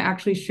is where I'm going to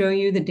actually show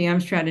you the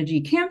DAM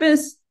Strategy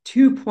Canvas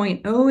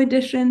 2.0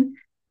 edition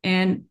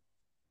and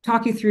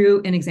talk you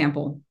through an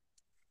example.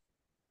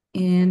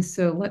 And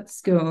so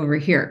let's go over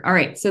here. All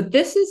right, so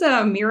this is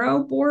a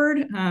Miro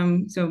board.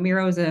 So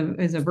Miro is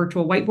a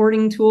virtual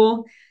whiteboarding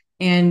tool.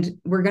 And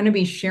we're going to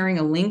be sharing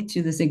a link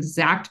to this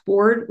exact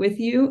board with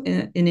you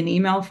in an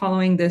email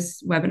following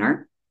this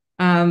webinar.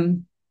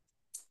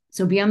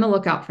 So be on the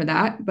lookout for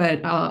that.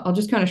 But I'll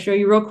just kind of show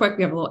you real quick.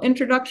 We have a little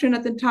introduction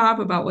at the top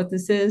about what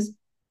this is.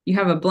 You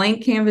have a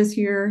blank canvas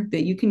here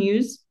that you can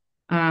use.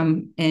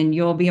 And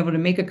you'll be able to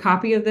make a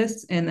copy of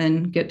this and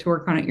then get to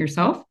work on it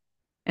yourself.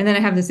 And then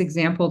I have this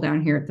example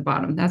down here at the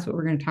bottom. That's what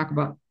we're going to talk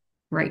about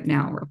right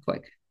now real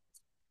quick.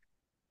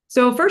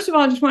 So first of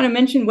all, I just want to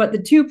mention what the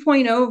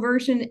 2.0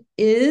 version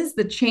is.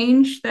 The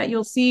change that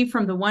you'll see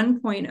from the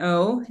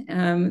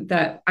 1.0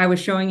 that I was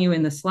showing you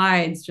in the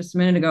slides just a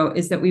minute ago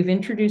is that we've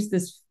introduced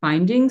this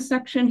findings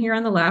section here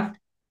on the left.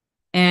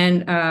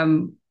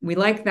 And we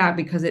like that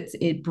because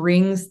it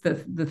brings the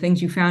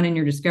things you found in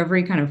your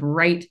discovery kind of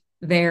right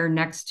there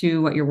next to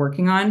what you're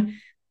working on.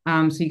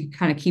 So you can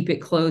kind of keep it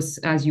close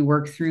as you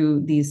work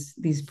through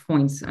these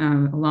points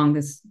along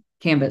this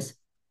canvas.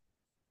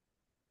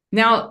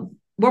 Now,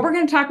 what we're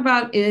going to talk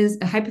about is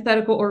a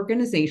hypothetical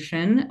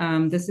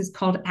organization. This is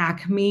called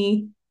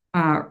Acme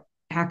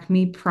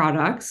Acme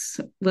products,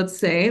 let's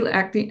say,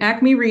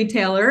 Acme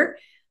retailer.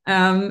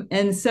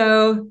 And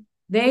so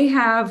they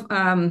have,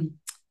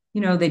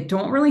 they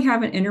don't really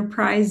have an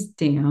enterprise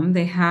dam.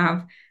 They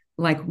have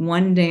like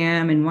one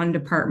dam in one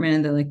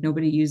department that like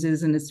nobody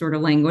uses and it's sort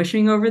of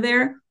languishing over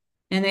there.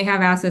 And they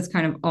have assets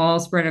kind of all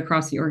spread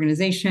across the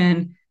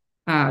organization,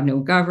 no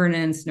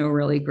governance, no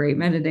really great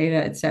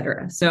metadata, et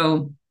cetera.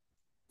 So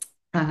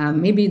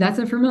maybe that's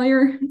a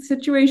familiar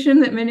situation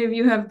that many of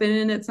you have been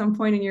in at some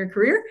point in your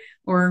career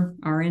or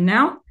are in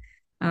now.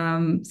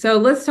 So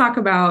let's talk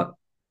about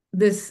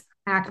this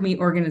Acme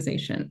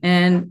organization.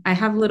 And I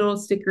have little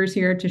stickers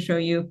here to show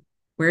you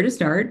where to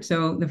start.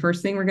 So the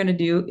first thing we're going to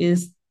do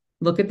is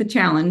look at the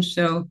challenge.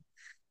 So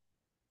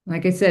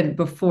like I said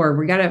before,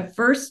 we got to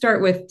first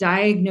start with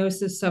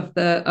diagnosis of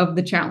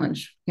the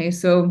challenge. Okay,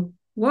 so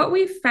what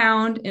we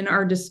found in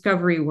our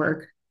discovery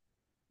work,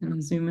 and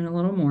I'll zoom in a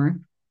little more,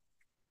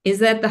 is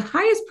that the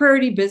highest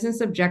priority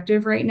business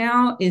objective right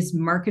now is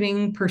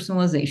marketing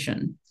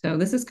personalization. So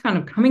this is kind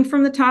of coming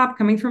from the top,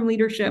 coming from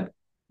leadership.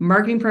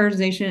 Marketing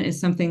prioritization is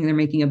something they're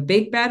making a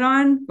big bet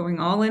on, going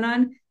all in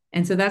on.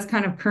 And so that's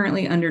kind of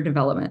currently under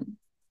development.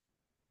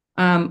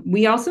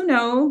 We also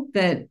know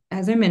that,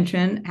 as I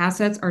mentioned,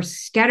 assets are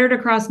scattered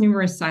across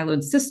numerous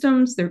siloed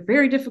systems. They're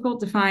very difficult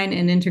to find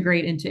and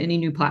integrate into any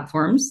new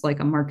platforms, like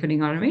a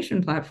marketing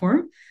automation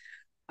platform.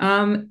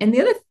 And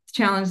the other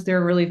challenge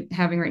they're really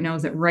having right now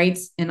is that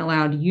rights and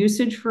allowed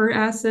usage for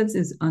assets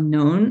is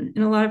unknown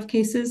in a lot of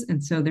cases.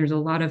 And so there's a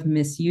lot of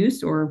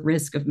misuse or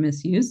risk of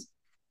misuse.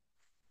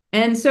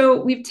 And so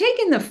we've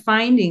taken the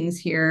findings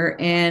here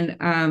and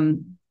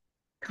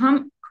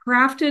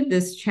crafted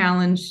this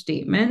challenge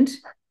statement,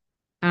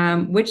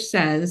 which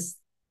says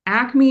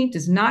Acme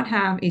does not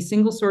have a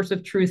single source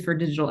of truth for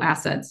digital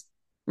assets,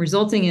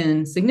 resulting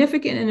in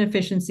significant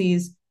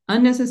inefficiencies,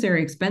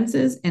 unnecessary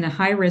expenses, and a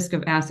high risk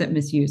of asset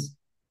misuse.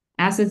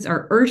 Assets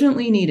are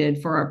urgently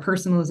needed for our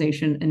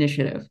personalization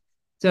initiative.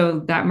 So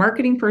that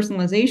marketing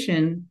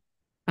personalization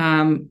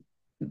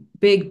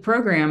big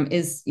program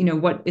is,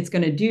 what it's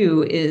going to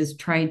do is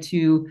try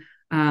to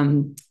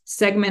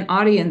segment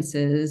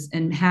audiences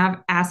and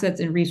have assets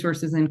and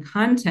resources and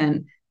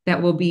content that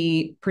will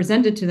be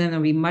presented to them that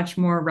will be much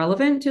more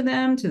relevant to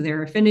them, to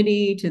their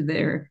affinity, to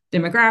their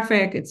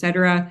demographic, et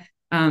cetera.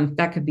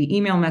 That could be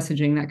email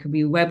messaging, that could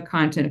be web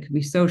content, it could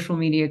be social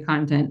media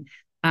content.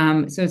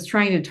 So it's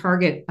trying to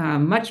target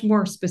much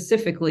more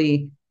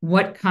specifically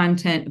what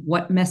content,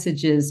 what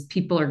messages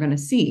people are going to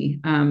see.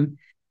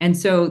 And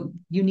so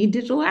you need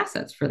digital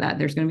assets for that.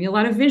 There's going to be a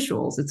lot of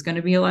visuals. It's going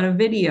to be a lot of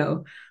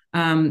video.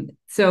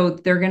 So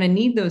they're going to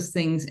need those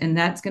things, and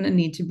that's going to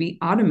need to be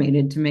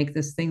automated to make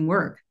this thing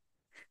work.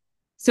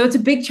 So it's a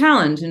big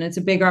challenge and it's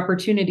a big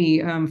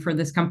opportunity for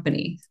this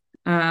company.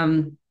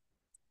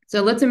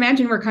 So let's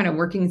imagine we're kind of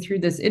working through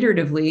this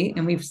iteratively,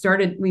 and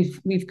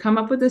we've come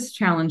up with this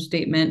challenge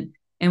statement,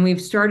 and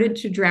we've started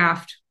to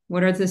draft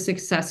what are the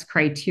success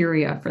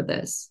criteria for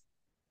this.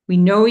 We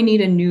know we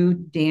need a new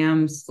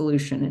DAM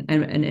solution,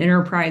 an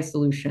enterprise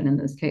solution in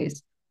this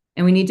case,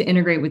 and we need to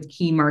integrate with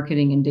key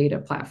marketing and data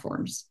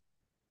platforms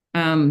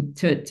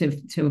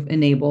to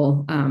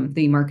enable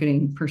the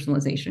marketing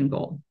personalization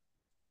goal.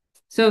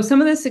 So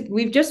some of this,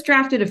 we've just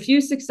drafted a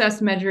few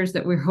success measures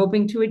that we're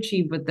hoping to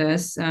achieve with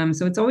this.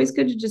 So it's always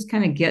good to just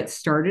kind of get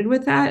started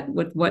with that,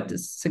 with what the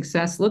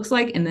success looks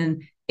like, and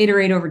then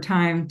iterate over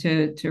time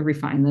to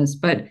refine this.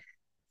 But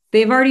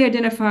they've already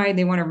identified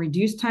they want to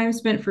reduce time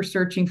spent for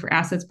searching for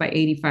assets by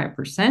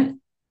 85%,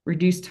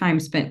 reduce time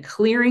spent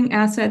clearing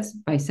assets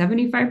by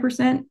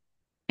 75%,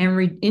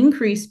 and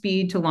increase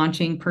speed to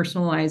launching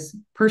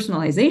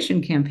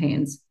personalization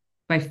campaigns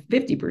by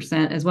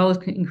 50%, as well as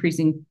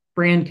increasing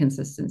brand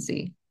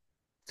consistency.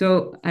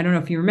 So I don't know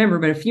if you remember,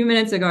 but a few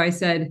minutes ago, I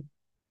said,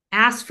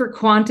 ask for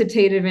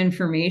quantitative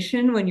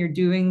information when you're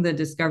doing the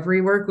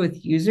discovery work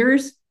with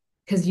users,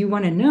 because you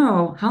want to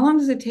know, how long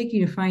does it take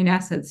you to find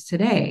assets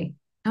today?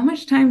 How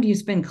much time do you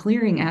spend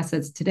clearing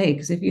assets today?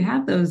 Because if you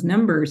have those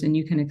numbers and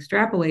you can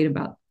extrapolate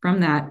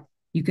from that,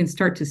 you can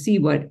start to see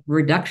what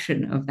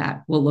reduction of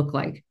that will look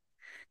like.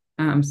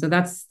 So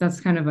that's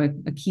kind of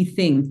a key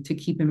thing to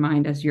keep in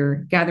mind as you're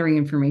gathering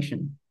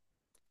information.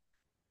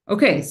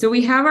 Okay, so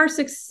we have our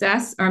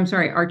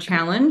our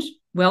challenge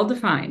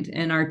well-defined,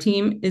 and our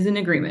team is in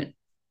agreement.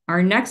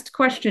 Our next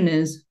question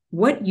is,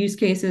 what use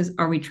cases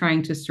are we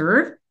trying to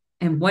serve,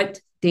 and what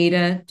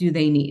data do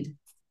they need?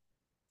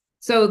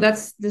 So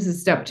this is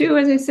step 2,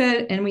 as I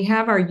said, and we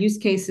have our use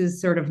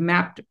cases sort of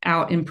mapped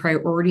out in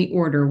priority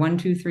order, 1,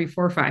 2, 3,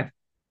 4, 5.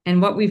 And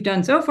what we've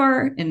done so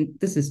far, and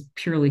this is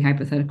purely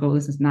hypothetical,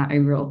 this is not a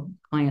real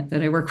client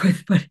that I work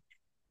with, but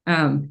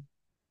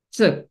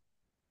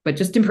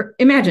just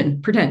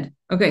imagine, pretend.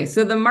 Okay,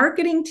 so the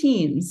marketing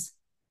teams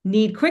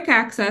need quick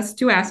access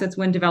to assets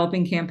when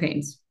developing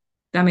campaigns.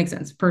 That makes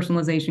sense,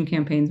 personalization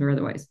campaigns or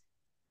otherwise.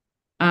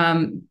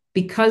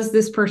 Because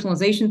this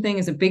personalization thing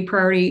is a big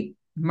priority,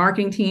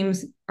 marketing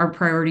teams are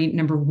priority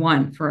number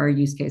 1 for our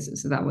use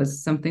cases. So that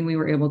was something we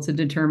were able to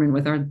determine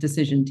with our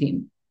decision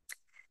team.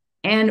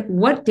 And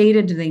what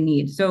data do they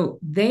need? So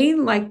they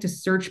like to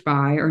search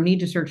by or need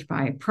to search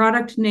by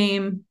product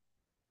name,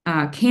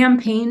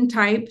 campaign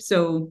type.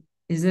 So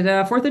is it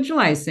a 4th of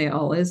July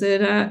sale? Is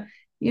it a,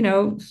 you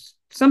know,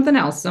 something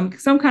else, some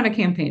kind of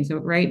campaign? So,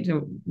 right.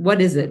 So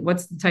what is it?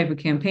 What's the type of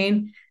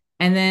campaign?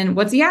 And then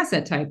what's the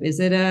asset type? Is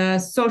it a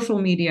social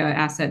media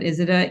asset? Is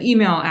it an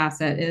email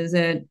asset? Is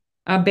it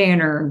a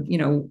banner,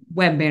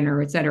 web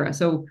banner, et cetera?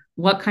 So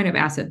what kind of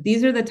asset?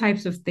 These are the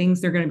types of things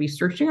they're going to be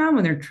searching on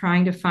when they're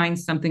trying to find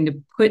something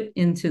to put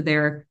into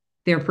their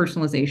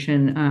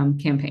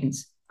personalization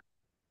campaigns.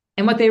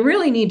 And what they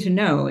really need to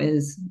know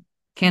is,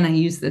 can I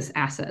use this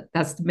asset?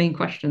 That's the main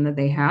question that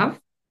they have.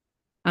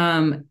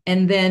 And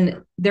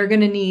then they're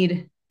going to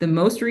need the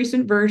most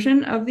recent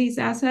version of these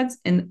assets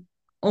and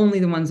only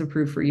the ones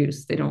approved for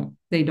use. They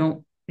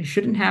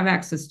shouldn't have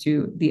access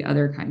to the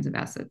other kinds of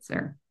assets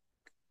there.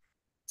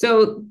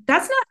 So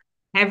that's not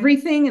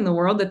everything in the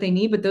world that they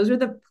need, but those are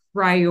the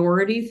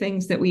priority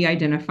things that we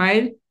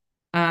identified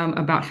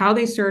about how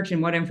they search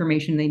and what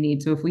information they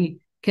need. So if we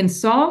can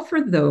solve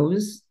for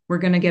those, we're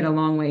going to get a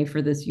long way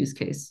for this use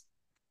case.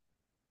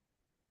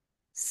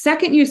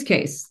 Second use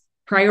case,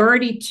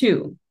 priority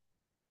 2.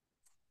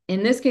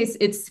 In this case,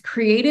 it's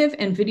creative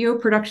and video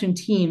production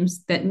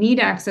teams that need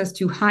access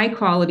to high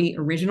quality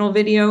original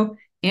video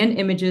and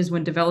images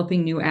when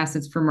developing new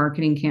assets for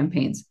marketing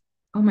campaigns.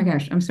 Oh my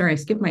gosh, I'm sorry, I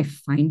skipped my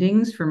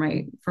findings for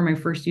my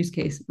first use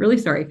case. Really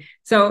sorry.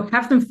 So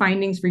have some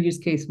findings for use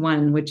case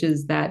 1, which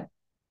is that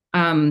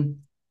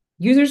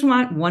users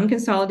want one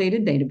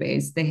consolidated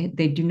database.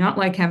 They do not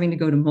like having to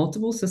go to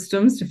multiple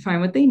systems to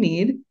find what they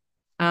need.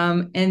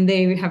 And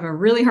they have a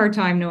really hard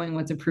time knowing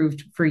what's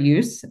approved for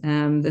use.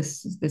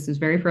 This is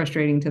very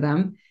frustrating to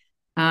them.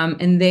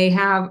 And they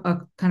have a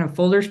kind of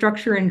folder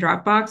structure in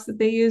Dropbox that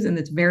they use, and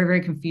it's very,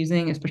 very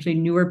confusing, especially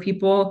newer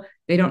people.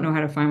 They don't know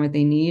how to find what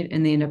they need,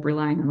 and they end up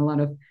relying on a lot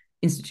of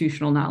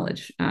institutional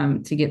knowledge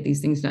to get these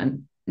things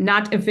done.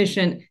 Not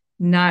efficient,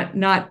 not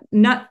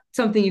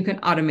something you can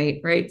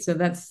automate, right? So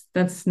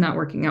that's not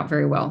working out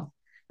very well.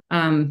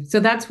 So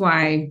that's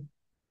why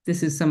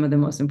this is some of the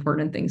most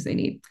important things they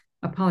need.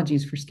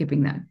 Apologies for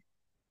skipping that.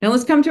 Now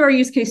let's come to our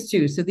use case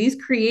 2. So these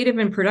creative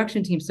and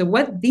production teams. So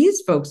what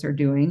these folks are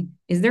doing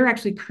is they're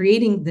actually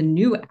creating the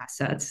new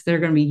assets that are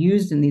going to be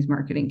used in these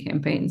marketing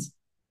campaigns.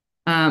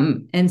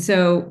 And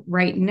so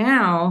right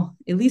now,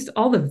 at least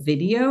all the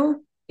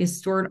video is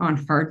stored on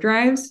hard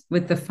drives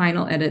with the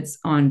final edits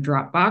on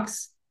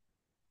Dropbox.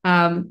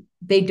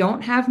 They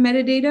don't have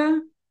metadata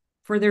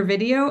for their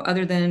video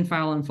other than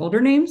file and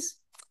folder names.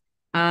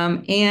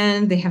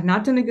 And they have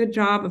not done a good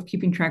job of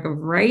keeping track of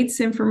rights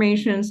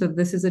information. So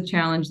this is a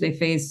challenge they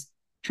face.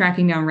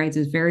 Tracking down rights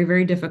is very,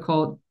 very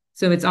difficult.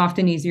 So it's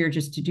often easier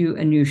just to do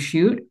a new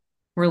shoot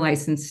or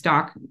license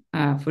stock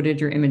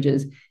footage or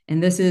images.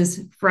 And this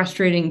is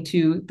frustrating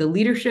to the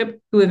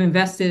leadership who have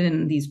invested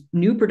in these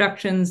new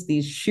productions,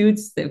 these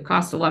shoots that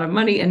cost a lot of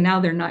money, and now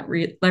they're not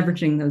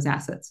leveraging those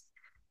assets.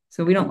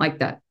 So we don't like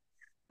that.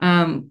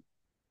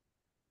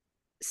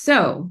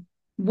 So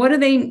what do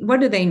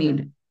they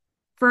need?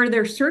 For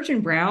their search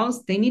and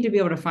browse, they need to be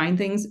able to find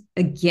things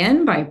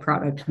again by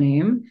product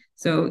name.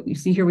 So you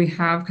see here we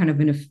have kind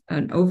of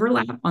an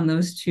overlap on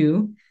those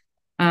two.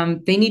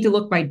 They need to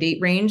look by date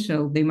range.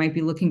 So they might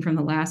be looking from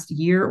the last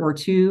year or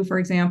two, for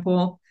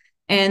example.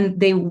 And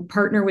they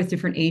partner with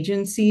different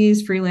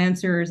agencies,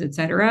 freelancers, et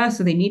cetera.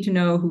 So they need to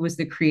know who was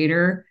the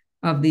creator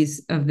of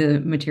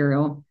the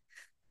material.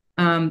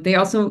 They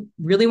also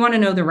really want to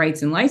know the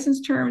rights and license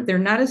term. They're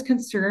not as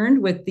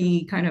concerned with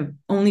the kind of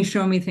only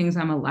show me things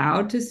I'm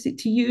allowed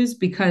to use,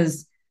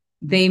 because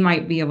they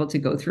might be able to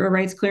go through a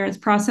rights clearance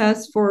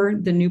process for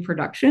the new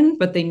production,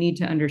 but they need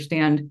to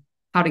understand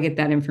how to get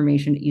that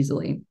information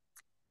easily.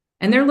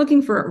 And they're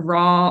looking for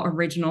raw,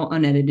 original,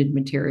 unedited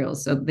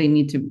materials. So they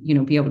need to,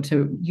 be able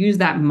to use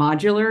that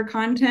modular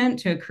content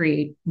to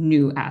create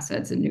new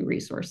assets and new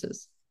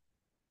resources.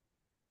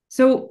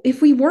 So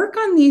if we work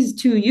on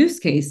these 2 use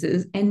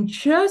cases and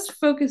just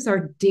focus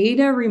our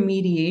data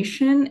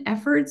remediation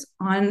efforts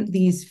on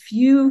these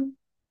few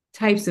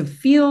types of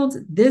fields,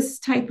 this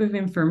type of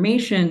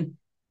information,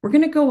 we're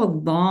going to go a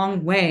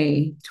long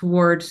way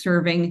toward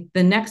serving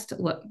the next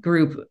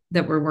group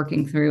that we're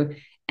working through.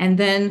 And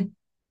then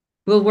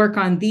we'll work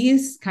on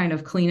these kind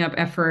of cleanup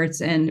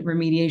efforts and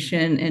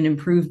remediation and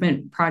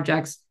improvement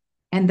projects.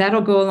 And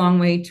that'll go a long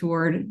way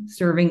toward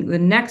serving the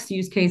next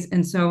use case,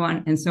 and so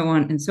on and so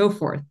on and so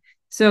forth.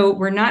 So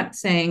we're not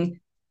saying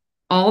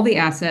all the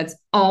assets,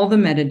 all the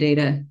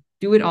metadata,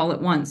 do it all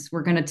at once.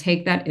 We're going to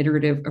take that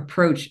iterative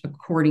approach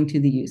according to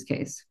the use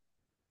case.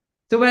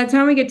 So by the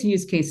time we get to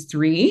use case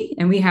 3,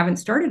 and we haven't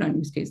started on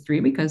use case 3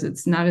 because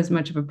it's not as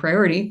much of a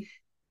priority,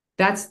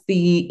 that's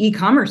the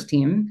e-commerce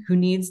team who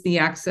needs the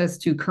access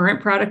to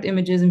current product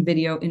images and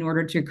video in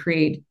order to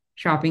create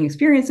shopping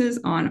experiences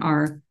on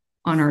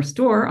our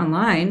store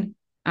online.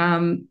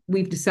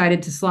 We've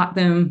decided to slot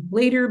them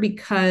later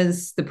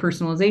because the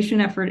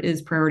personalization effort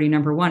is priority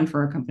number 1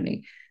 for our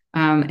company.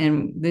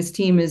 And this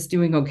team is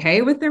doing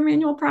okay with their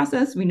manual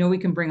process. We know we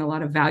can bring a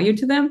lot of value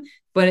to them,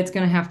 but it's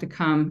going to have to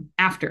come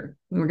after.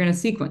 We're going to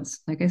sequence.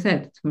 Like I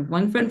said, it's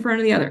one foot in front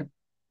of the other.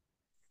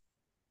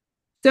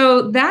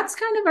 So that's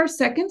kind of our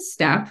second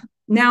step.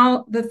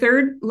 Now, the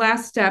third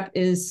last step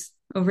is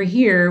over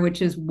here,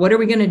 which is what are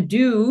we going to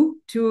do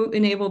to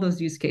enable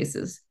those use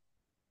cases?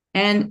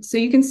 And so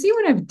you can see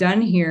what I've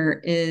done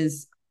here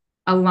is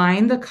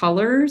align the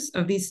colors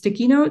of these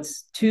sticky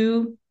notes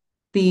to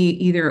the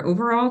either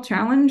overall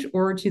challenge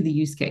or to the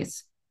use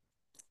case.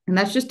 And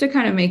that's just to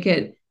kind of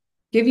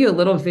give you a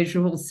little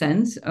visual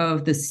sense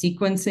of the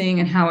sequencing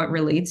and how it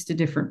relates to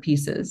different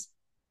pieces.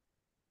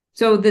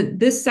 So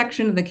this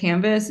section of the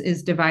canvas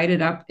is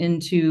divided up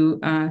into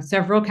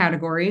several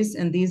categories,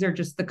 and these are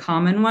just the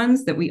common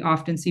ones that we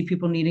often see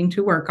people needing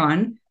to work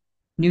on.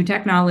 New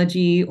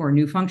technology or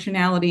new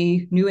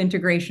functionality, new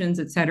integrations,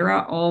 et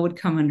cetera, all would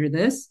come under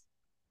this.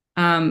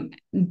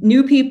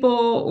 New people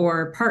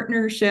or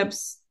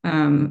partnerships,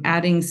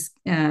 adding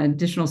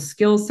additional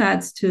skill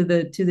sets to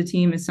the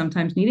team is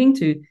sometimes needing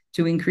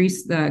to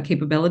increase the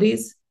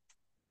capabilities.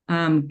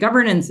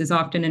 Governance is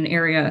often an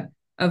area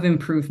of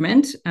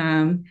improvement.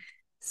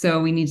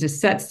 So we need to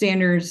set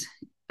standards,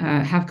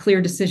 have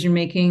clear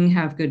decision-making,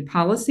 have good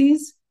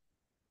policies.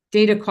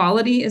 Data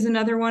quality is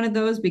another one of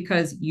those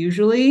because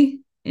usually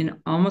in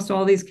almost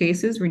all these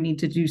cases, we need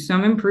to do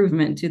some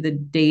improvement to the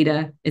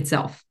data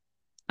itself.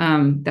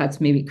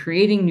 That's maybe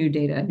creating new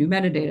data, new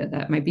metadata,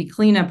 that might be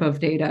cleanup of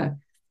data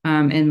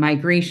and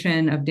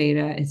migration of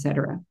data, et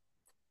cetera.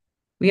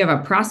 We have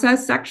a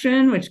process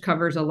section, which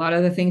covers a lot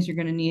of the things you're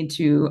going to need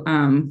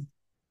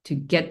to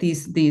get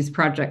these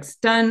projects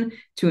done,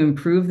 to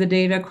improve the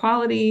data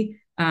quality,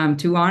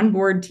 to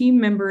onboard team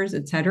members,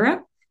 et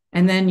cetera.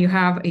 And then you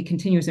have a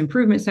continuous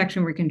improvement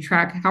section where you can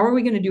track how are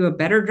we going to do a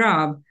better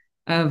job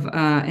of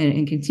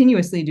and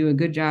continuously do a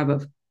good job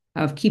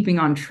of keeping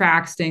on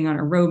track, staying on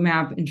a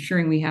roadmap,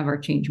 ensuring we have our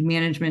change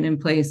management in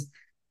place,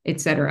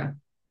 et cetera.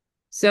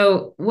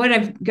 So what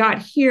I've got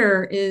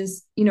here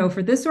is,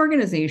 for this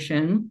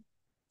organization,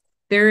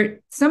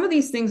 some of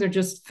these things are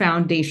just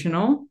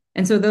foundational.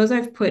 And so those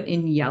I've put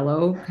in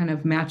yellow, kind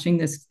of matching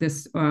this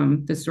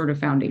sort of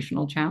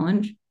foundational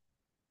challenge.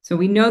 So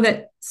we know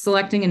that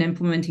selecting and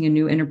implementing a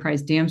new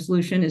enterprise DAM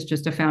solution is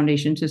just a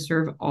foundation to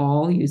serve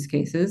all use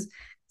cases.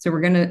 So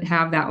we're going to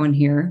have that one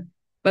here.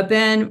 But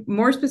then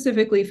more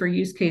specifically for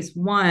use case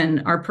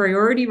 1, our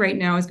priority right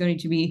now is going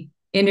to be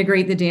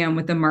integrate the DAM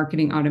with the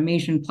marketing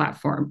automation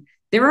platform.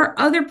 There are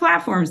other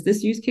platforms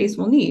this use case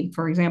will need.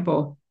 For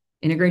example,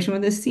 integration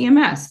with this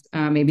CMS,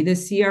 maybe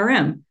this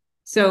CRM.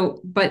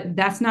 So, but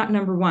that's not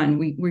number one.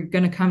 We're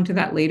going to come to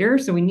that later.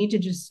 So we need to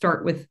just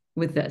start with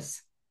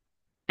this.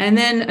 And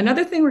then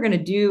another thing we're going to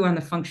do on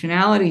the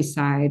functionality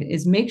side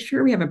is make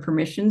sure we have a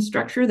permission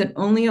structure that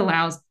only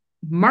allows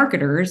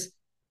marketers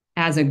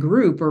as a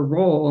group or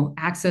role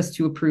access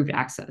to approved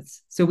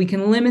assets. So we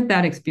can limit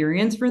that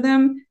experience for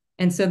them.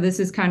 And so this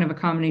is kind of a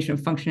combination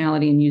of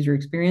functionality and user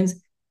experience.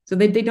 So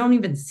they don't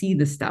even see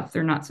the stuff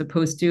they're not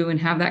supposed to and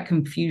have that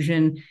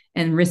confusion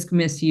and risk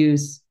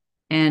misuse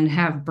and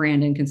have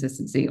brand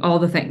inconsistency, all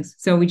the things.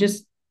 So we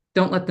just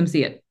don't let them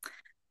see it.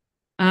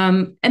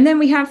 And then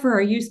we have for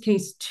our use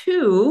case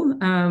 2,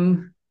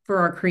 for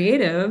our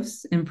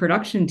creatives and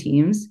production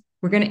teams,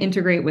 we're going to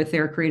integrate with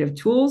their creative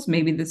tools.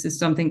 Maybe this is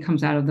something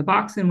comes out of the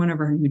box in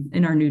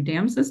our new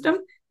DAM system,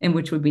 and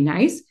which would be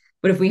nice.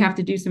 But if we have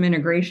to do some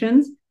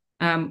integrations,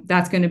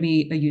 that's going to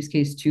be a use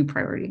case 2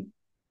 priority.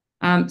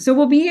 So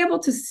we'll be able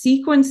to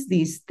sequence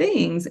these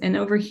things. And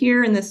over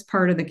here in this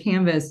part of the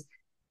canvas,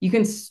 you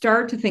can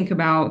start to think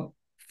about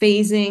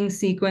phasing,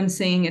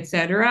 sequencing, et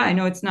cetera. I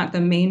know it's not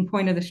the main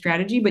point of the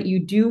strategy, but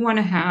you do want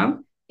to have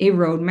a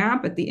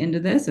roadmap at the end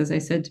of this, as I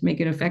said, to make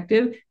it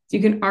effective. So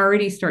you can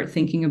already start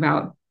thinking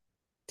about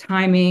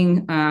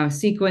timing,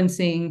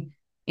 sequencing,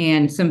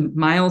 and some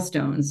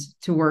milestones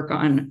to work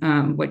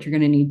on what you're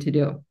going to need to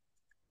do.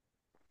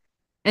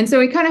 And so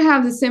we kind of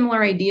have the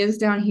similar ideas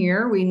down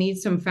here. We need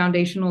some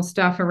foundational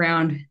stuff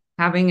around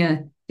having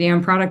a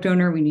DAM product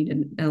owner. We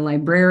need a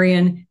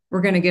librarian.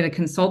 We're going to get a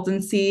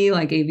consultancy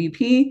like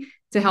AVP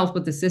to help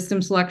with the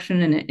system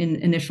selection and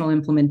initial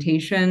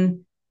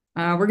implementation.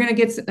 We're going to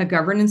get a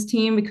governance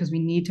team because we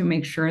need to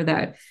make sure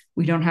that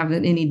we don't have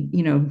any,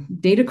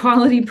 data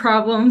quality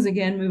problems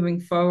again moving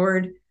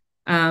forward.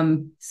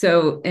 And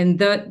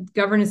the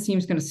governance team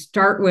is going to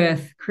start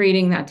with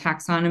creating that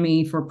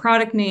taxonomy for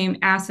product name,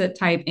 asset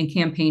type, and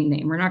campaign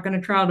name. We're not going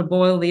to try to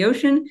boil the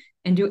ocean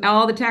and do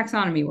all the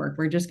taxonomy work.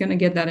 We're just going to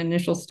get that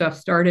initial stuff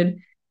started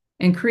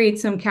and create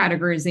some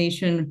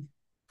categorization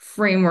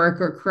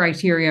framework or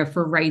criteria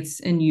for rights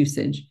and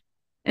usage.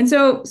 And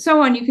so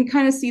on, you can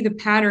kind of see the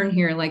pattern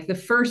here. Like the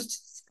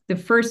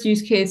first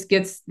use case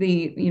gets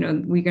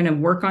we're going to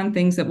work on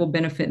things that will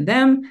benefit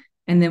them,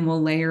 and then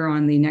we'll layer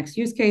on the next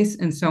use case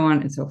and so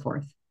on and so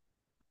forth.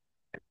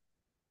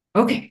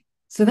 Okay,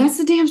 so that's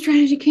the DAM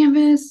strategy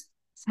canvas.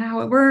 That's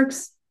how it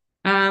works.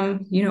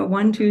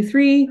 1, 2,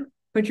 3,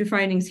 put your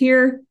findings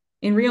here.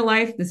 In real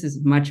life, this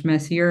is much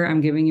messier.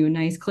 I'm giving you a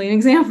nice, clean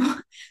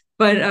example.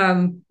 But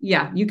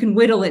yeah, you can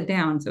whittle it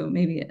down. So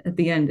maybe at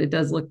the end, it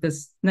does look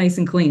this nice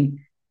and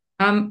clean.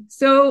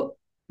 So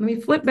let me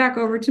flip back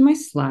over to my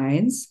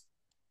slides.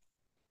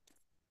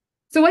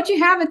 So what you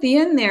have at the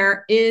end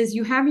there is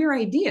you have your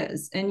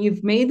ideas and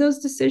you've made those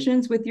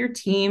decisions with your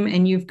team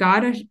and you've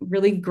got a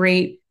really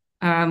great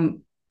plan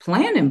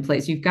in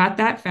place. You've got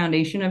that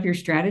foundation of your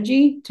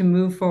strategy to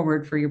move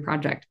forward for your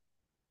project.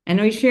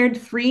 And we shared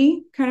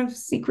 3 kind of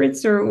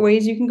secrets or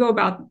ways you can go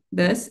about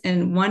this.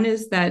 And one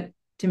is that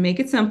to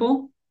make it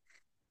simple.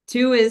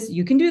 2 is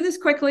you can do this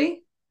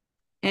quickly.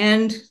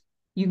 And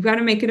you've got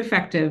to make it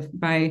effective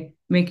by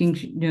making,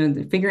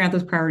 figuring out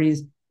those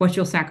priorities, what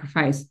you'll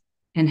sacrifice,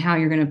 and how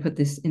you're going to put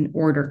this in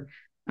order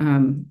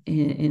in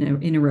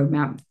a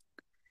roadmap.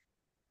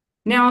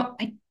 Now,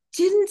 I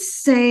didn't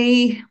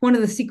say one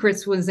of the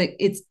secrets was that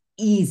it's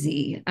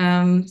easy.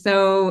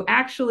 So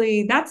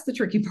actually, that's the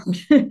tricky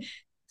part.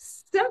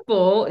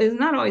 Simple is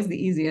not always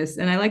the easiest.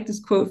 And I like this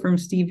quote from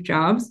Steve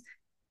Jobs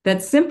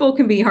that simple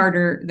can be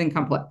harder than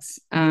complex.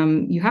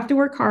 You have to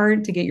work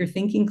hard to get your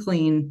thinking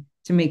clean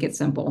to make it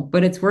simple,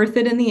 but it's worth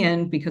it in the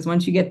end because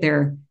once you get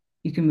there,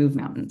 you can move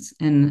mountains.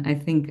 And I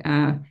think,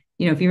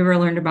 if you've ever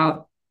learned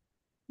about,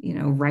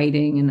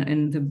 writing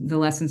and the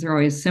lessons are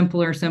always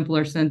simpler,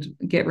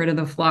 get rid of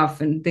the fluff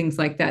and things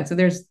like that. So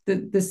there's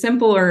the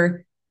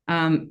simpler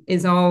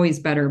is always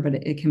better, but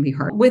it can be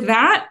hard. With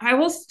that, I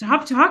will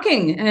stop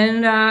talking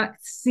and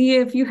see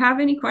if you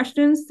have any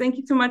questions. Thank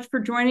you so much for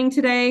joining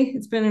today.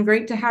 It's been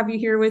great to have you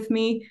here with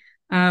me.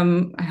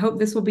 I hope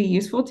this will be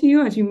useful to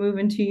you as you move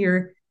into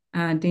your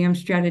DAM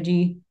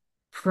strategy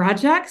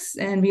projects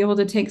and be able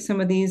to take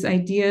some of these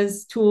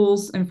ideas,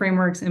 tools, and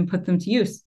frameworks and put them to use.